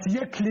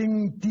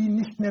Rasierklingen, die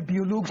nicht mehr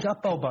biologisch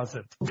abbaubar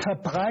sind.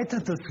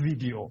 Verbreitet das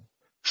Video.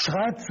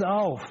 Schreibt es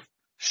auf.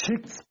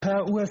 Schickt es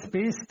per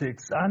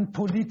USB-Sticks an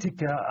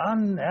Politiker,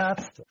 an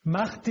Ärzte.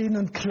 Macht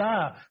denen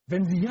klar,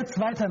 wenn sie jetzt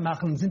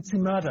weitermachen, sind sie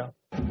Mörder.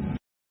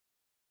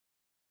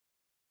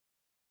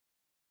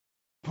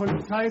 Die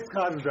Polizei ist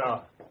gerade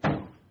da.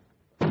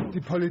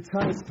 Die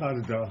Polizei ist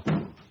gerade da.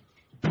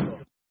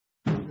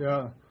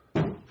 Ja.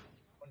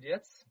 Und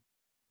jetzt?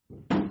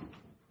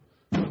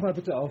 Mach mal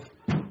bitte auf.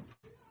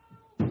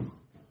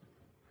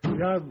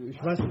 Ja,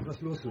 ich weiß nicht, was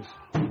los ist.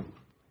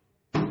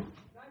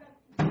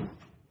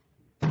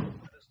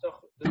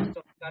 Das ist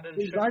doch gerade ein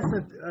Ich weiß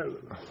nicht.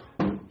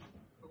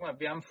 Guck mal,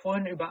 wir haben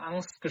vorhin über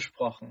Angst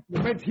gesprochen.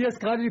 Moment, hier ist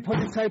gerade die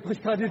Polizei,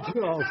 bricht gerade die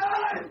Tür auf.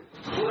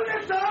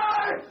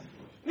 Polizei!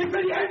 Ich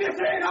will die Hände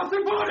sehen! Auf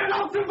dem Boden,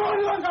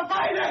 runter,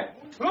 beide!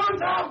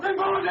 Runter auf den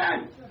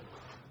Boden!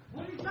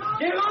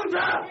 Geh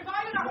runter! Geh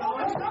beide nach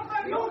oben, stopp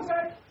mal, Jungs!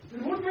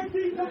 Den Hund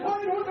wegziehen,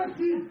 sofort den Hund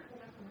wegziehen!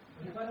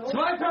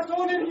 2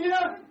 Personen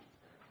hier!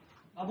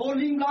 Am Boden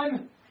liegen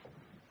bleiben!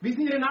 Wie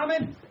sind Ihre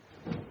Namen?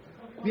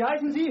 Wie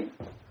heißen Sie?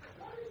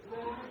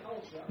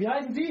 Wie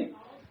heißen Sie?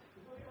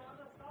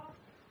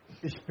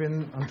 Ich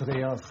bin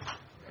Andreas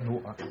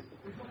Noack.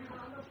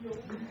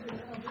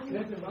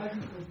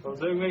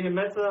 Sonst irgendwelche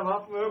Messer,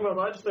 Waffen, irgendwas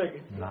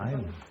einstecken?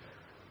 Nein.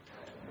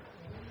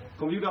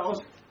 Computer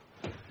aus.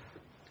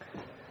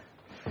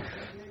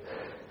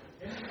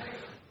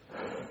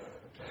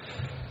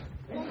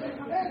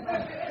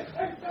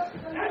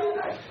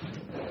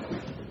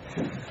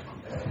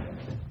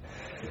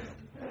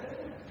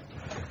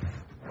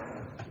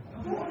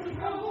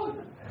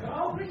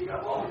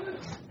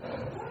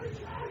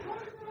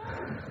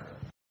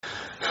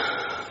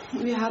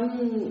 Wir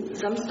haben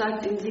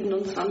Samstag, den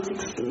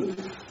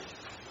 27.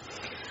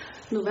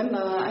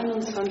 November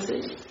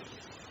 21.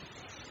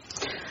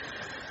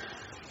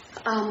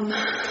 Am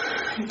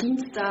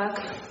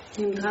Dienstag,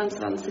 den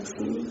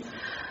 23.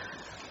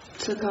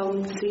 circa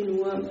um 10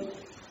 Uhr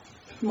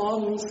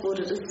morgens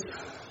wurde das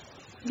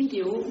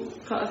Video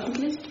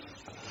veröffentlicht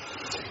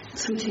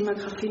zum Thema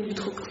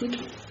Graphenhydroxid.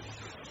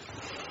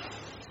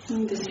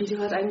 Das Video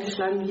hat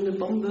eingeschlagen wie eine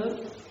Bombe.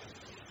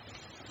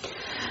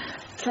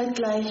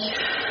 Zeitgleich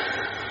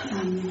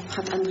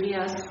hat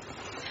Andreas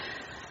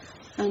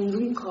ein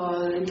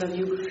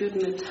Zoom-Call-Interview geführt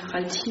mit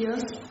Harald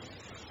Thiers.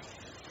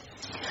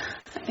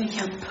 Ich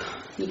habe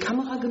die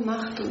Kamera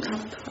gemacht und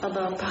habe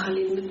aber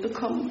parallel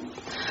mitbekommen,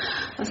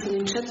 was in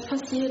den Chats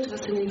passiert,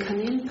 was in den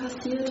Kanälen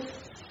passiert.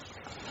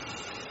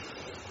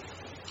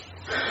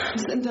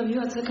 Das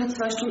Interview hat ca.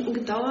 2 Stunden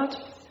gedauert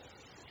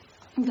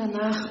und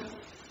danach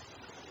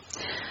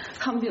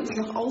haben wir uns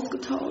noch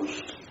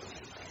ausgetauscht.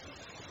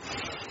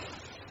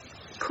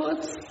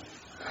 Kurz.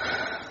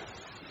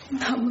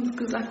 Haben uns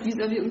gesagt, wie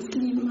sehr wir uns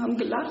lieben, haben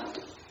gelacht.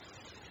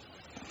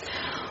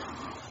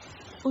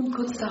 Und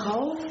kurz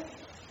darauf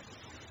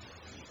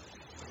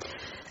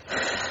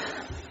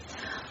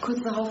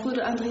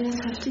wurde Andreas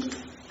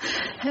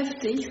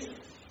heftig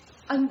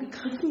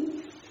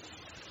angegriffen.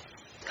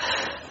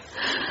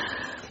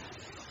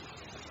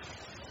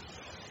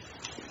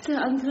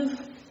 Der Angriff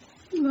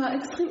war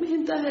extrem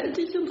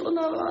hinterhältig und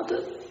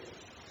unerwartet.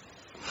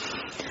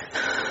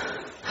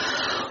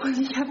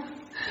 Und ich habe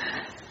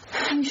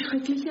die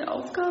schreckliche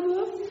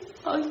Aufgabe,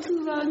 euch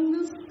zu sagen,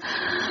 dass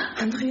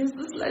Andreas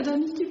es leider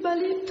nicht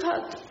überlebt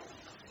hat.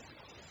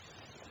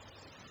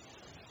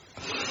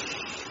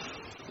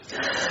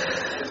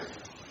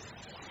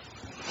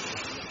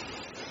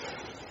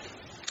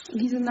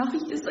 Diese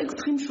Nachricht ist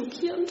extrem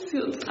schockierend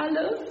für uns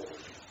alle,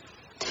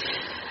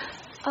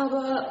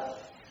 aber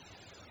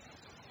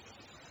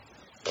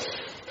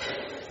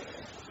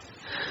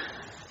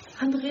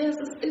Andreas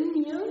ist in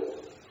mir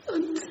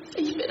und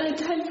ich bin ein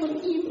Teil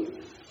von ihm.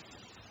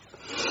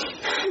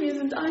 Wir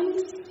sind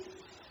eins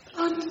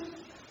und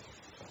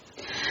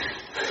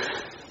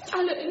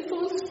alle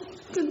Infos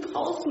sind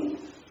draußen.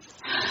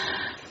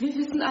 Wir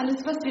wissen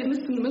alles, was wir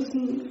wissen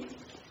müssen.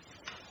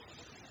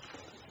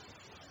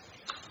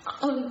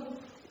 Und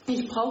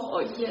ich brauche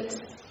euch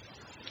jetzt.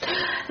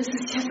 Es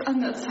ist jetzt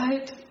an der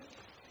Zeit,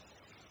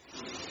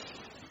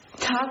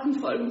 Taten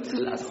folgen zu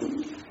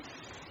lassen.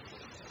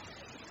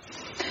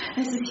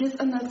 Es ist jetzt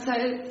an der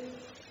Zeit,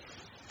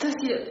 dass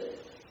ihr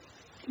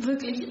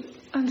wirklich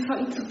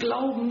anfangt zu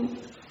glauben.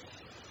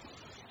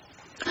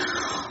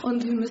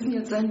 Und wir müssen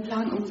jetzt seinen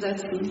Plan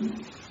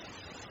umsetzen.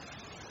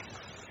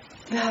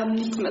 Wir haben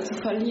nichts mehr zu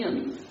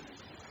verlieren.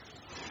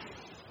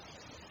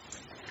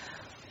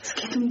 Es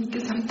geht um die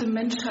gesamte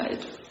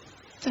Menschheit.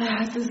 Er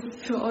hat es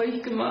für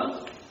euch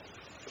gemacht.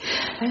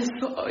 Er ist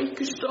für euch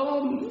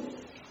gestorben.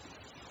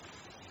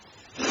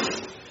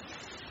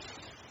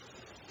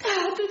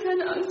 Er hatte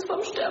keine Angst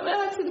vorm Sterben,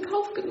 er hat es in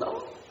Kauf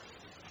genommen.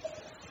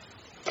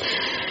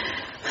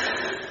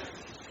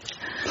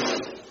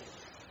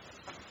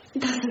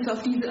 Dass es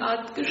auf diese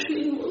Art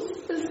geschehen muss,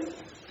 ist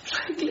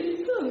schrecklich.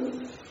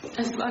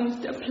 Es war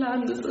nicht der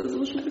Plan, dass er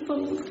so schnell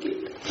von uns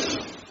geht.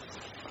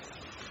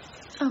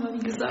 Aber wie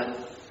gesagt,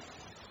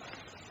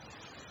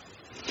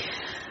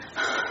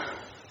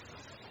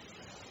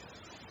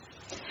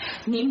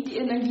 nehmt die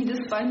Energie des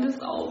Feindes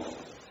auf.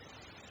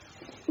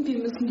 Wir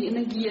müssen die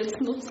Energie jetzt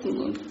nutzen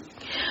und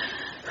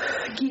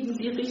gegen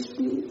sie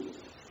richten,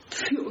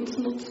 für uns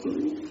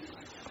nutzen.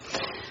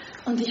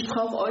 Und ich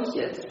brauche euch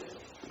jetzt.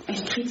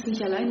 Ich krieg's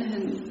nicht alleine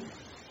hin.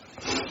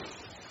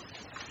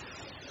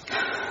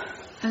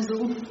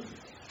 Also,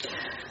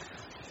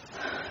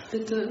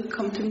 bitte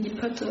kommt in die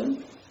Pötte.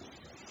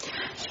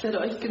 Ich werde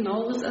euch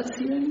Genaueres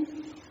erzählen.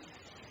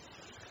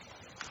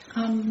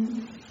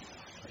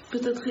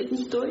 Bitte dreht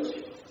nicht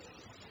durch.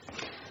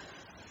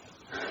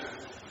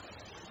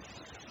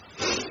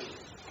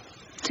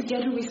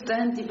 Together we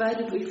stand,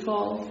 divided we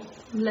fall.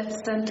 Let's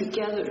stand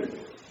together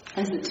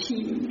as a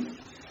team.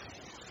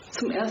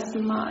 Zum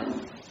ersten Mal.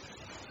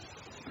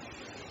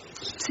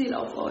 Ich zähle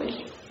auf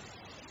euch.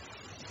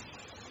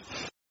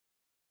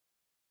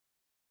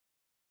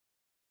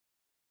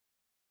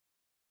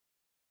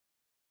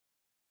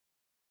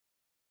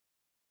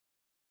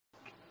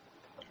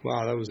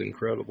 Wow, that was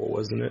incredible,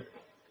 wasn't it?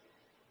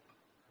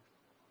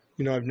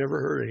 You know, I've never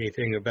heard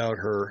anything about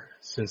her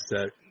since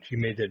that she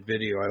made that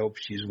video. I hope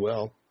she's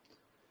well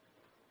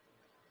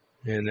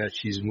and that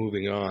she's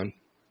moving on.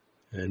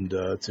 And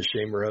it's a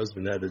shame her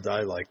husband had to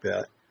die like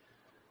that.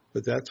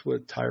 But that's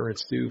what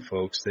tyrants do,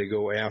 folks. They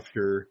go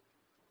after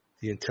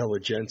the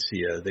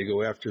intelligentsia. They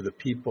go after the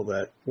people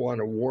that want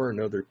to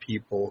warn other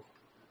people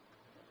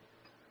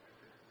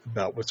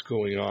about what's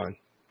going on.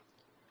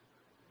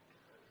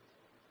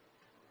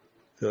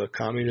 The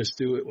communists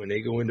do it when they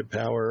go into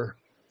power.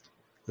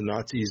 The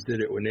Nazis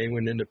did it when they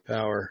went into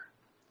power.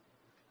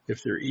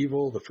 If they're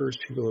evil, the first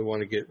people they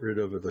want to get rid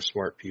of are the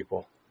smart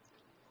people.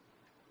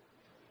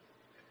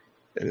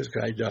 And this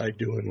guy died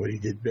doing what he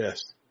did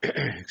best,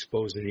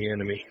 exposing the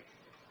enemy.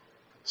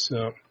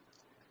 So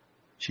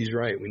she's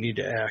right. We need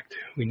to act.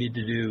 We need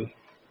to do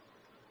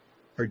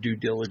our due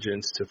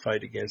diligence to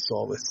fight against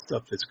all this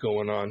stuff that's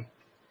going on.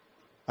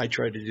 I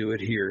try to do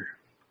it here,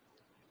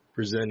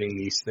 presenting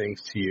these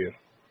things to you.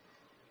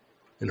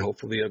 And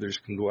hopefully others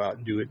can go out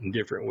and do it in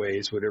different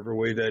ways. Whatever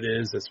way that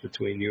is, that's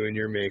between you and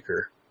your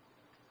maker.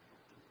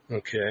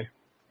 Okay?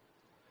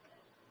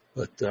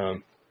 But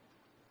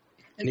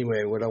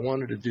anyway, what I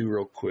wanted to do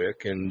real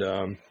quick, and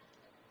I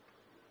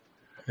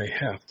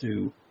have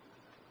to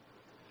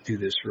do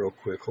this real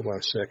quick. Hold on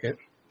a second.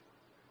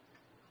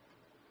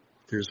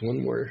 There's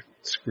one more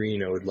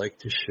screen I would like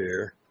to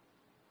share.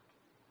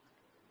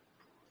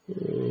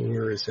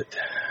 Where is it?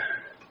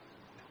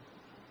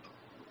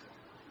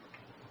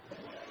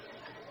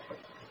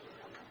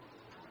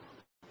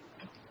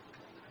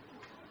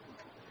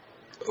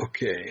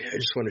 Okay, I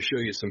just want to show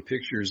you some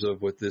pictures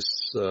of what this,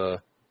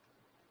 of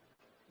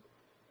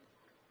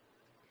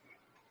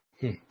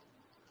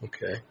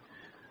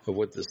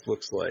what this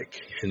looks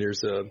like. And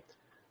there's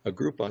a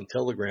group on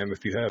Telegram,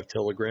 if you have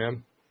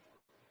Telegram.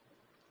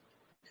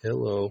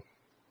 Hello.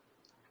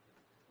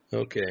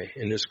 Okay,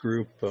 in this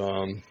group,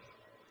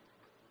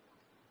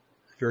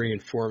 very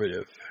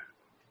informative.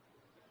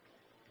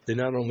 They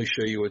not only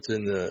show you what's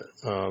in the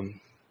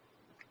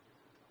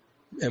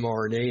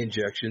mRNA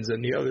injections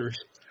and the others,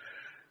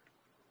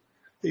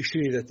 they show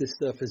you that this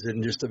stuff is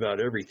in just about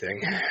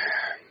everything. And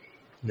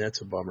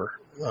that's a bummer.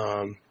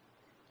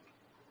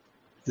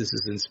 This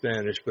is in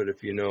Spanish, but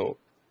if you know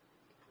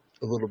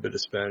a little bit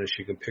of Spanish,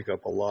 you can pick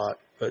up a lot.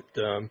 But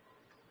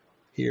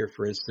here,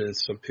 for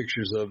instance, some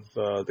pictures of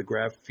the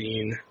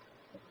graphene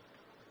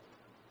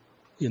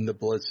in the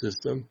blood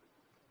system.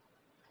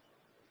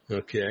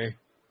 Okay.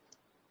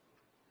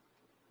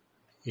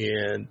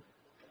 And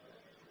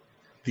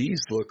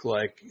these look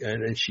like,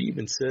 and she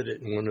even said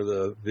it in one of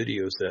the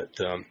videos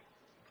that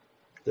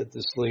that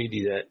this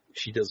lady that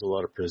she does a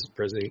lot of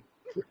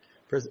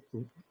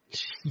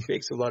she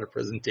makes a lot of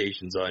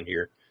presentations on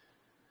here,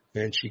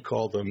 and she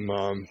called them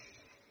I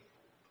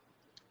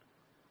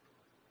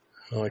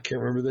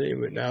can't remember the name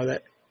of it now,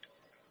 that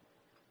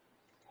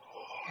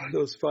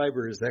those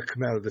fibers that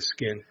come out of the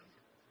skin.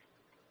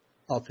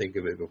 I'll think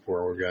of it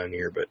before we're done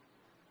here, but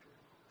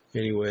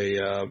anyway,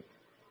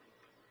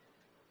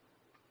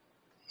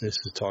 this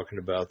is talking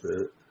about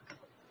the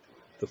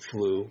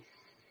flu.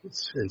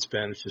 It's in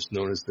Spanish just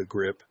known as the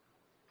grip.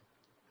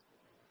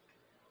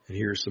 And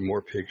here's some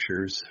more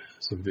pictures,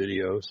 some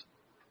videos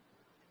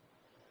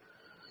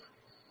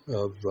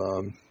of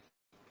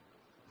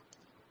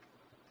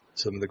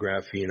some of the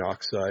graphene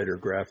oxide or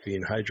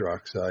graphene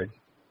hydroxide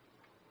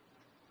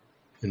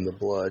in the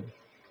blood.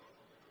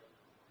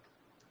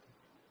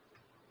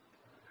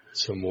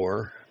 Some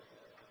more.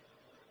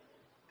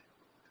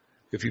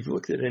 If you've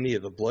looked at any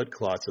of the blood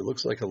clots, it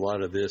looks like a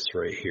lot of this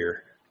right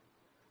here.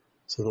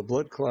 So the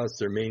blood clots,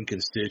 their main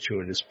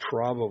constituent is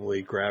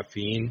probably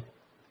graphene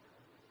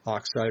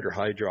oxide or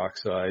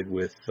hydroxide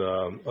with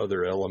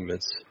other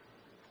elements.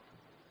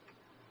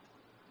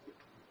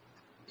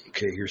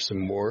 Okay, here's some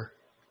more.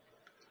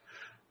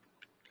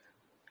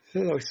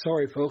 Oh,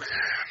 sorry, folks.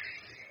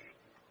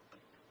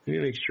 Let me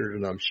make sure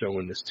that I'm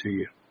showing this to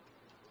you.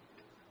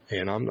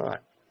 And I'm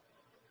not.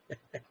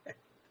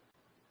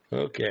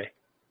 Okay.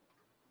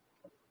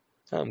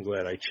 I'm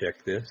glad I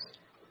checked this.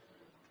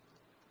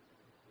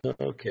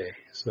 Okay,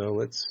 so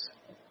let's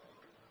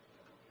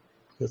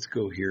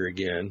go here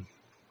again.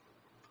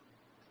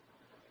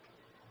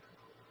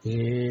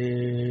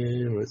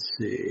 And let's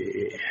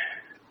see.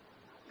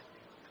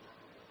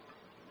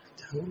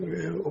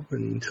 Telegram,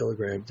 open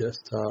Telegram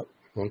desktop.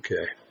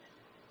 Okay.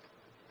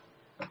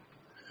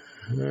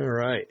 All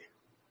right.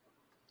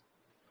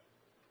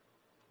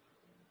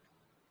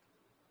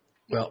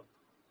 Well,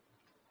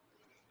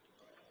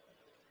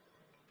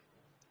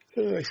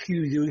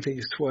 doing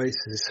things twice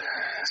is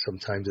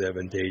sometimes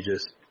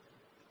advantageous.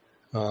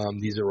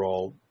 These are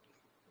all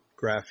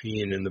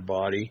graphene in the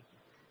body.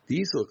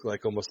 These look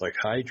like almost like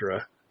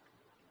Hydra,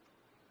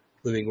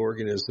 living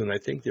organisms, and I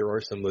think there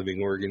are some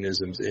living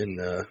organisms in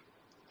the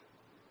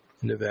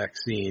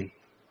vaccine.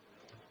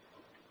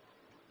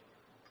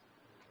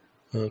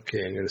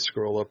 Okay, I'm going to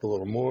scroll up a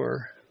little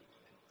more.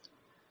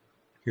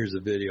 Here's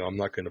a video. I'm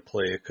not going to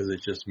play it because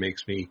it just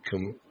makes me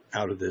come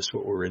out of this,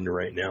 what we're into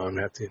right now, and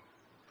have to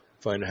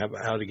find out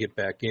how to get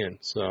back in.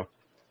 So,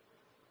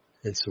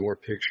 and some more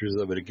pictures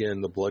of it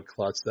again, the blood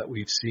clots that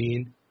we've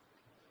seen.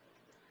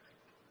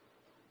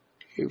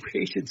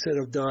 Patients that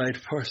have died.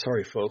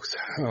 Sorry, folks.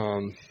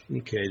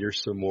 Okay,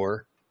 there's some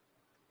more.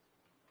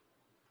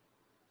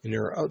 And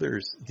there are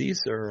others.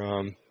 These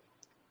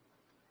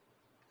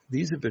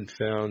have been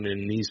found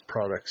in these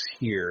products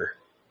here.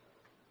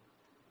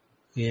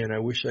 And I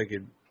wish I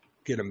could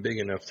get them big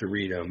enough to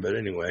read them, but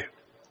anyway.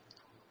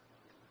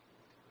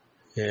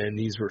 And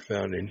these were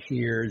found in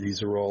here.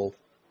 These are all,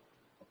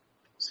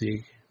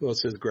 see, well, it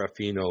says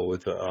grapheno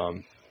with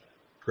a,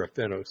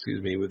 grapheno,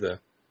 with a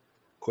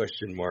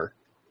question mark.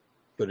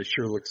 But it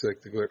sure looks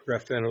like the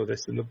grapheno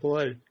that's in the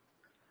blood.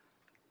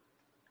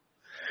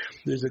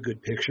 There's a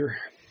good picture.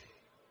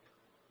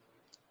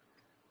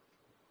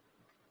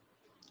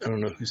 I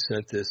don't know who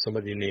sent this.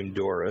 Somebody named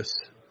Doris.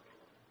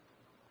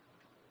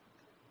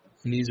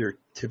 And these are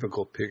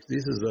typical pictures.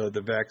 This is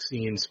the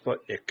vaccine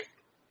Sputnik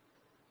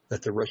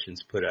that the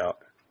Russians put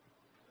out.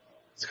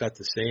 It's got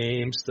the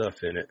same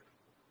stuff in it.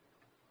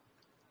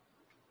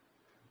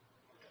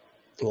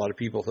 A lot of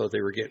people thought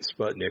they were getting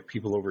Sputnik,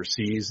 people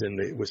overseas, and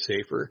it was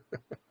safer.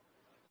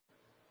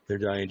 They're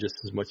dying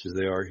just as much as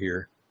they are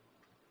here,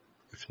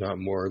 if not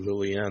more.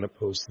 Liliana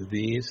posted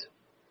these.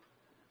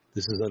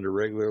 This is under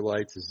regular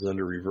light. This is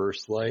under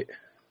reverse light.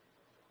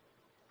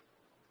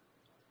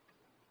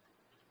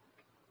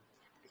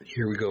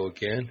 Here we go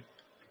again.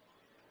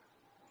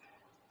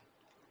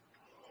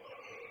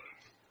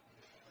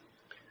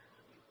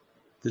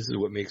 This is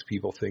what makes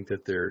people think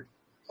that they're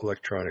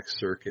electronic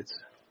circuits.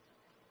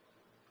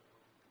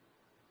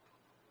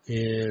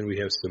 And we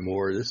have some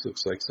more. This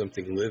looks like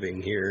something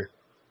living here.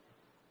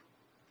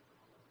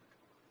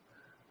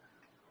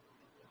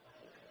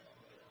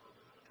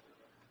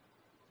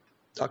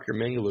 Dr.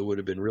 Mengele would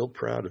have been real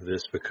proud of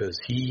this because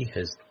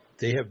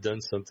they have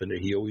done something that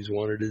he always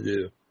wanted to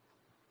do.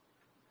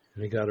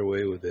 And they got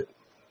away with it.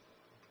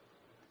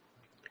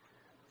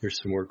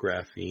 Here's some more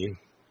graphene.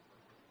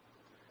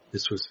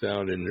 This was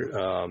found in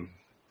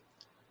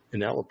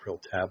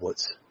enalapril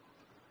tablets.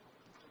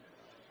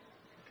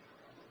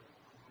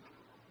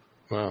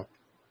 Wow.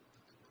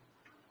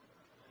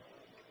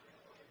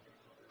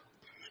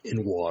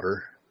 In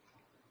water.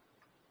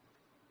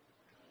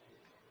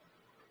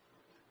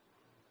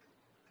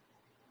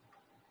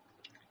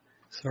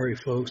 Sorry,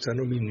 folks. I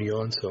don't mean to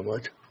yawn so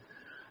much.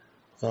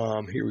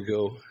 Here we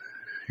go.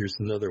 Here's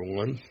another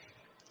one.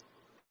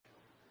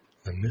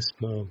 I missed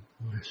my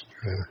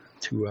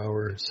 2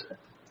 hours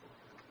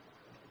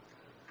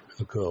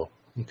ago.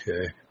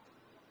 Okay.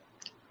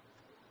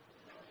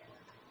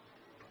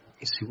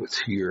 Let's see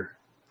what's here.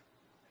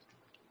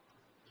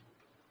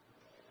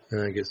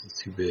 I guess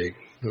it's too big.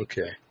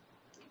 Okay.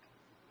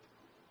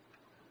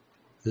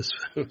 This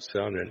was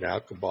found in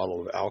a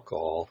bottle of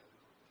alcohol.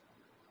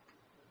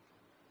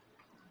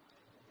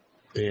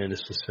 And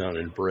this was found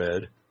in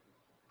bread.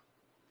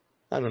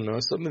 I don't know.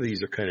 Some of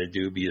these are kind of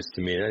dubious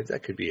to me.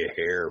 That could be a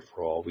hair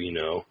for all we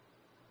know.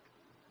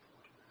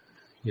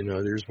 You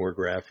know, there's more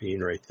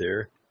graphene right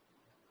there.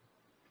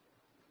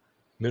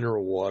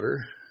 Mineral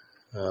water,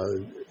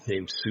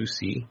 named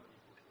Susi,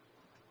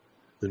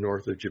 the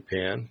north of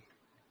Japan.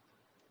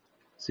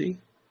 See,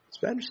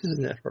 Spanish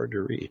isn't that hard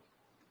to read.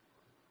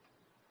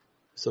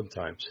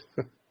 Sometimes.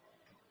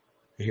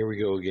 Here we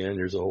go again.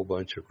 There's a whole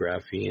bunch of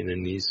graphene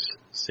in these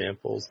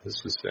samples.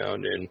 This was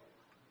found in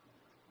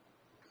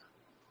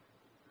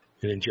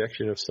an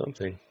injection of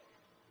something.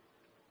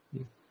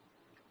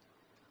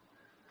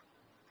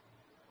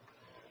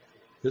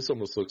 This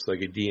almost looks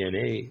like a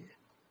DNA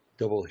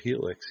double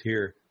helix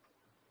here.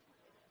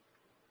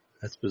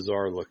 That's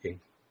bizarre looking.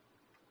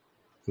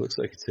 It looks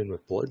like it's in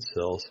with blood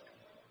cells.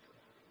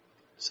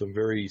 Some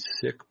very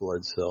sick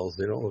blood cells.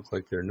 They don't look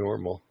like they're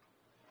normal.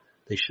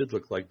 They should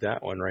look like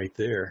that one right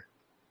there.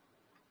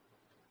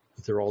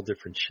 But they're all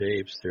different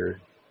shapes.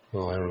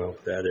 Well, I don't know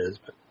what that is,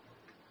 but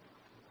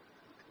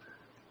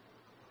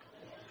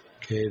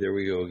okay, there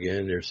we go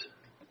again.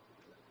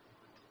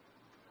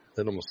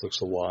 That almost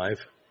looks alive.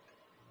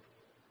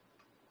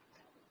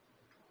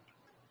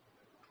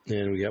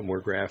 And we got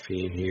more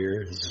graphene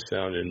here. This is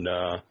found in,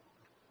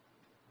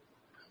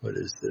 what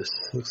is this?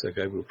 Looks like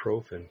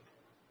ibuprofen.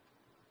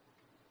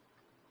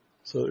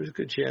 So there's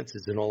good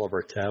chances in all of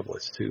our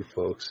tablets too,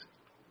 folks.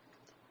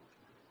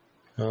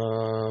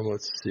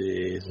 Let's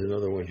see. There's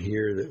another one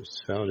here that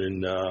was found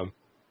in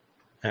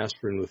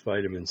aspirin with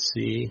vitamin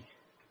C.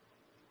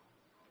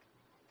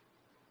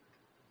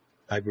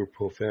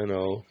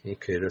 Ibuprofeno.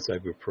 Okay, that's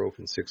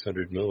ibuprofen,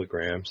 600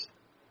 milligrams.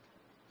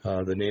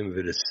 The name of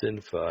it is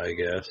Synfa, I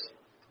guess.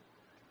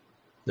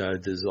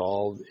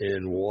 Dissolved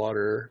in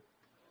water,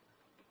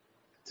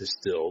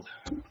 distilled.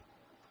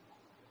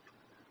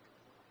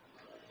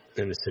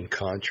 And it's in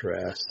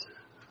contrast.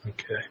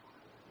 Okay.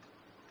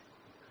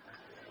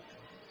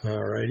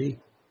 Alrighty.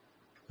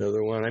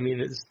 Another one. I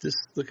mean, it's just,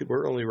 look,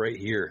 we're only right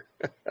here.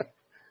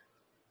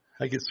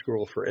 I could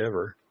scroll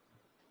forever.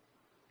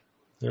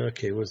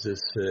 Okay, what's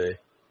this say?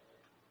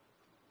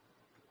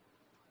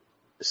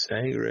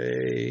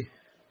 Sangre,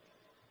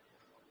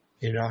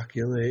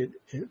 inoculate,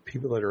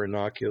 people that are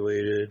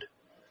inoculated.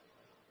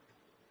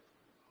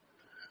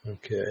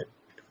 Okay.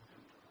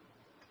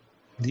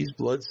 These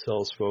blood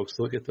cells, folks,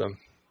 look at them.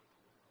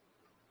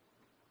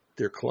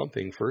 They're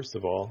clumping, first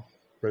of all.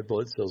 Red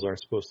blood cells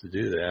aren't supposed to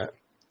do that.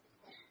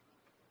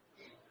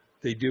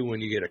 They do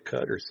when you get a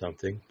cut or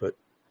something, but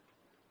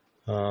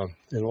and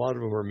a lot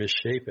of them are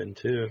misshapen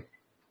too.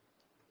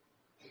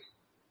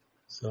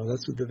 So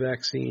that's what the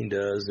vaccine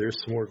does.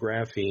 There's some more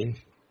graphene.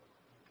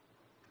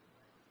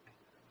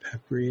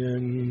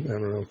 Piperine, I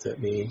don't know what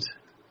that means.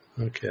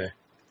 Okay.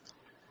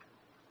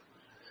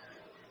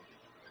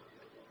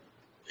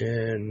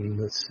 And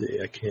let's see,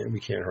 we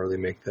can't hardly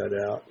make that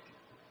out.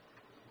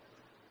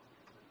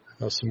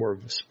 Now some more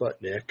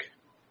Sputnik.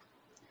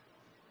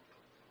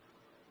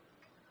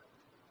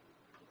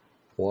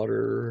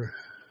 Water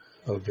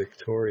of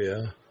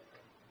Victoria.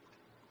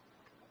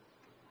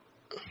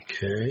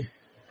 Okay.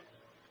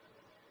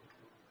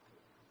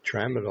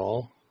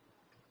 Tramadol.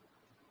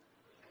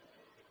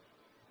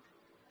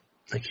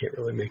 I can't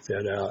really make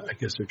that out. I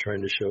guess they're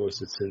trying to show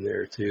us it's in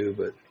there too,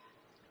 but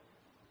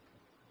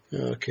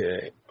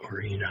okay.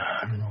 Arena.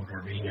 I don't know what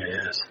Arena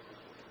is.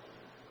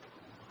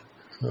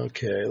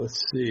 Okay, let's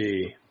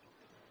see.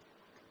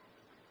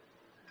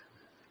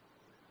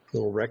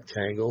 Little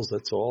rectangles.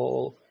 That's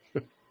all.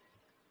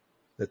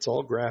 That's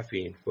all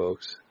graphene,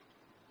 folks.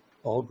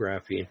 All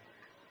graphene.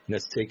 And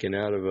that's taken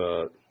out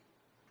of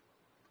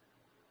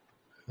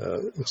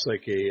looks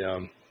like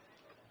a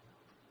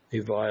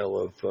vial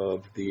of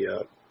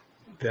the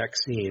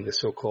vaccine, the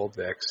so-called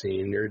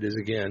vaccine. There it is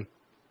again.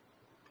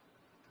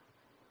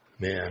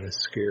 Man,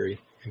 it's scary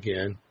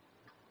again.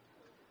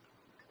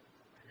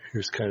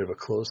 Here's kind of a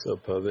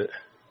close-up of it.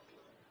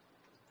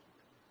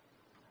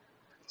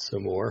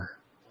 Some more.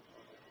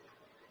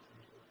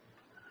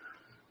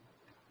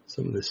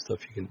 Some of this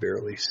stuff you can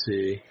barely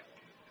see.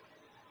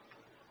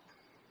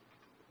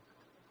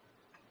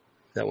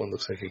 That one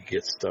looks like it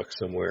gets stuck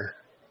somewhere.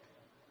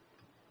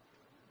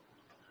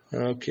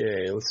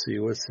 Okay, let's see,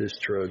 what's this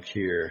drug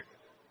here?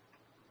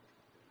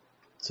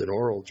 It's an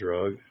oral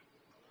drug.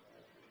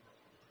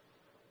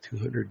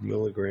 200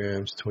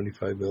 milligrams,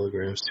 25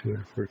 milligrams,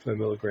 245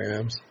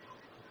 milligrams.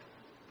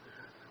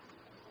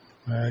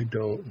 I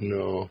don't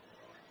know.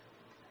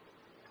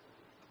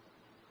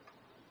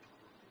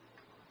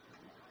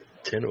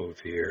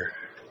 10-ovir.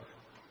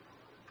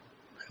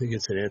 I think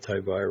it's an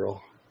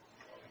antiviral.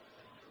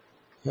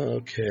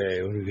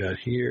 Okay, what do we got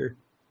here?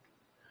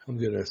 I'm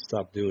going to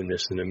stop doing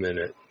this in a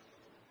minute.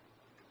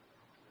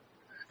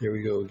 Here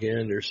we go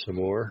again. There's some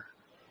more.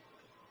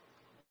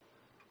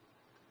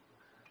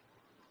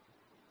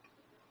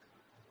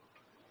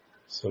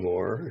 Some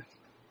more.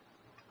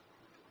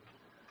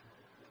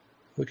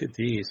 Look at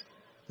these.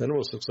 That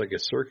almost looks like a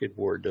circuit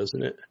board,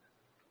 doesn't it?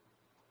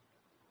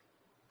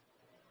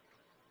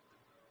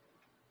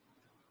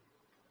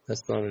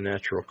 That's not a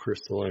natural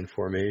crystalline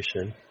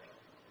formation.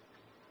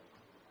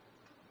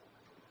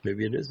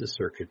 Maybe it is a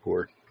circuit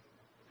board.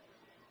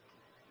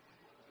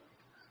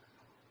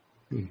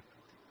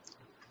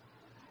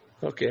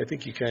 Okay, I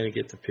think you kind of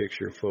get the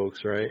picture,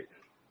 folks, right?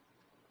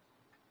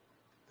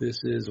 This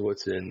is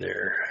what's in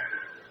there.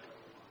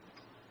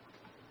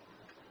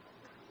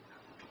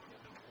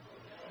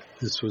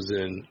 This was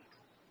in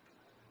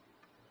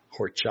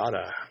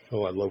horchata.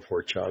 Oh, I love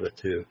horchata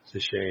too. It's a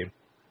shame.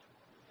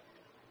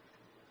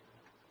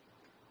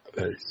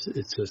 But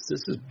it's just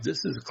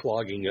this is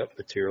clogging up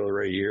material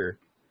right here.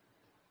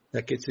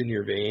 That gets in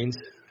your veins.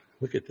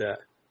 Look at that.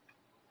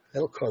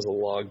 That'll cause a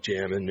log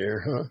jam in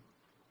there, huh?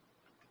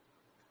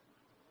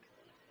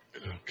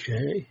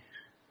 Okay.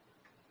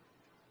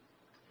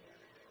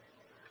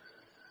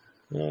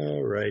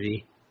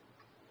 Alrighty.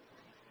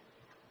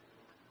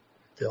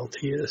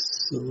 Deltius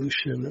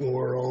solution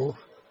oral.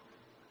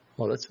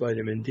 Oh, that's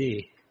vitamin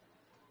D.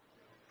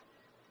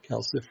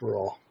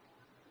 Calciferol.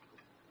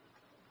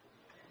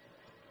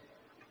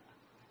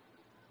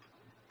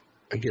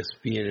 I guess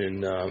being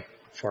in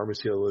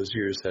pharmacy all those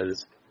years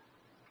is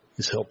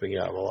helping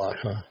out a lot,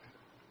 huh?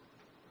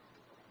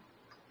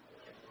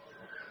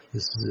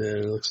 This is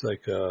it looks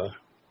like a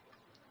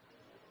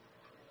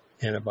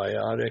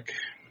antibiotic.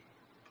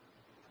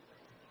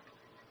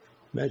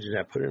 Imagine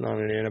that, putting on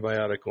an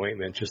antibiotic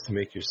ointment just to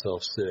make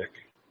yourself sick.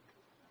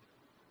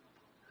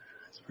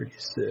 That's pretty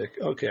sick.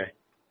 Okay.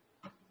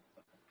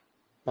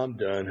 I'm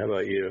done. How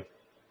about you?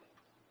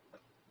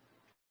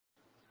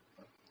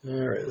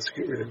 All right, let's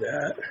get rid of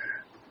that.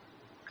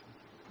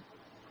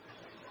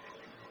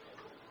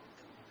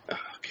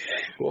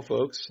 Okay. Well,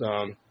 folks,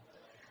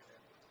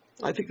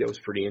 I think that was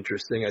pretty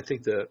interesting. I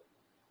think that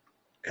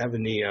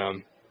having the,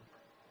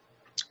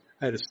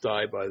 I had a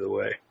sty, by the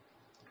way.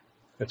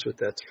 That's what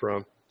that's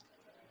from.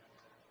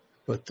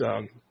 But,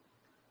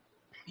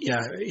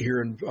 yeah,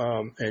 hearing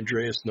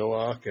Andreas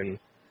Nowak and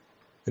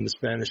the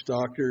Spanish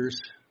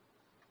doctors,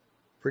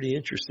 pretty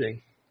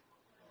interesting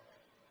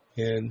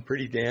and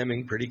pretty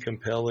damning, pretty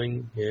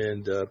compelling,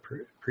 and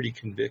pretty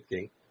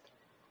convicting.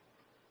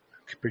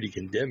 Pretty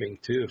condemning,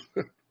 too.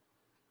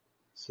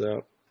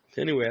 So,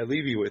 anyway, I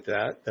leave you with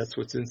that. That's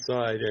what's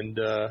inside. And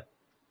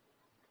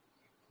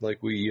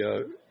like we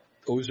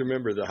always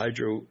remember,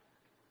 the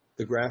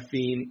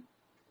graphene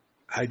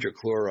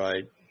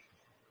hydrochloride,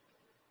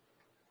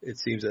 it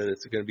seems that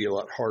it's going to be a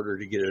lot harder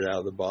to get it out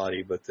of the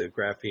body, but the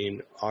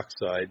graphene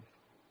oxide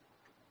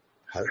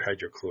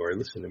hydrochloride,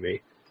 listen to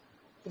me,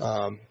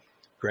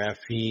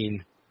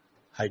 graphene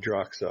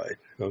hydroxide,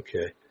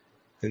 okay,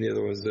 and the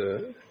other one's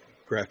the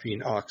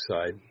graphene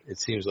oxide. It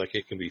seems like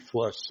it can be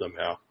flushed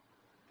somehow,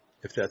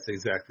 if that's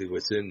exactly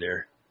what's in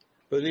there.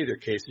 But in either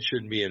case, it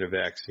shouldn't be in a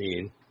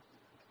vaccine,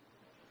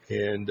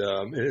 and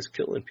it's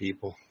killing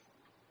people,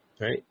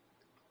 right?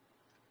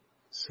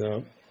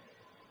 So,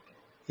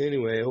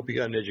 anyway, I hope you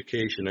got an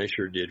education. I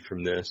sure did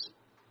from this.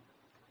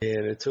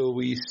 And until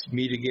we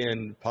meet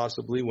again,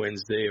 possibly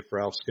Wednesday, if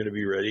Ralph's going to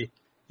be ready.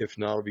 If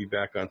not, I'll be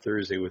back on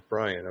Thursday with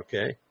Brian,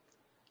 okay?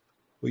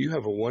 Well, you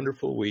have a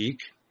wonderful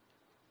week.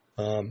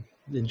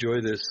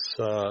 Enjoy this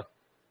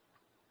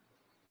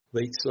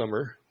late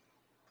summer.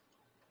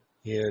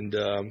 And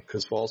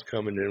because fall's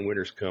coming and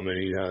winter's coming,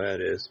 you know how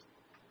that is.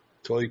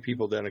 To all you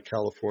people down in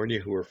California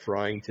who are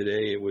frying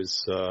today,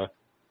 it's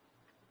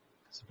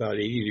about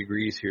 80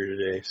 degrees here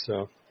today,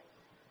 so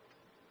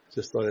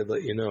just thought I'd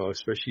let you know,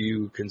 especially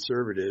you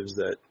conservatives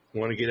that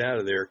want to get out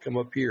of there, come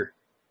up here.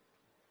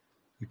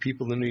 You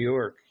people in New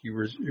York, you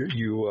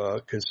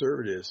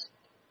conservatives,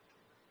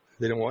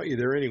 they don't want you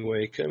there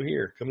anyway. Come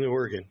here, come to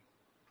Oregon.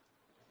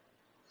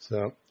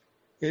 So,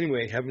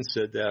 anyway, having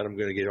said that, I'm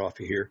going to get off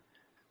of here.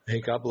 Hey,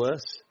 God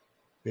bless,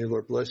 May the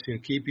Lord bless you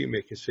and keep you,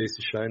 make his face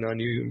to shine on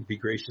you and be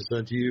gracious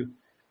unto you.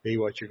 May he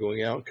watch you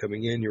going out,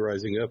 coming in, you're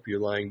rising up, you're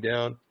lying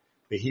down.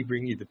 May he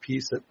bring you the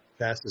peace that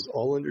passes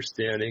all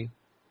understanding,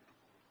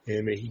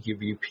 and may he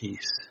give you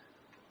peace.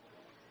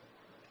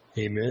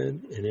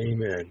 Amen and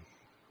amen.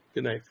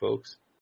 Good night, folks.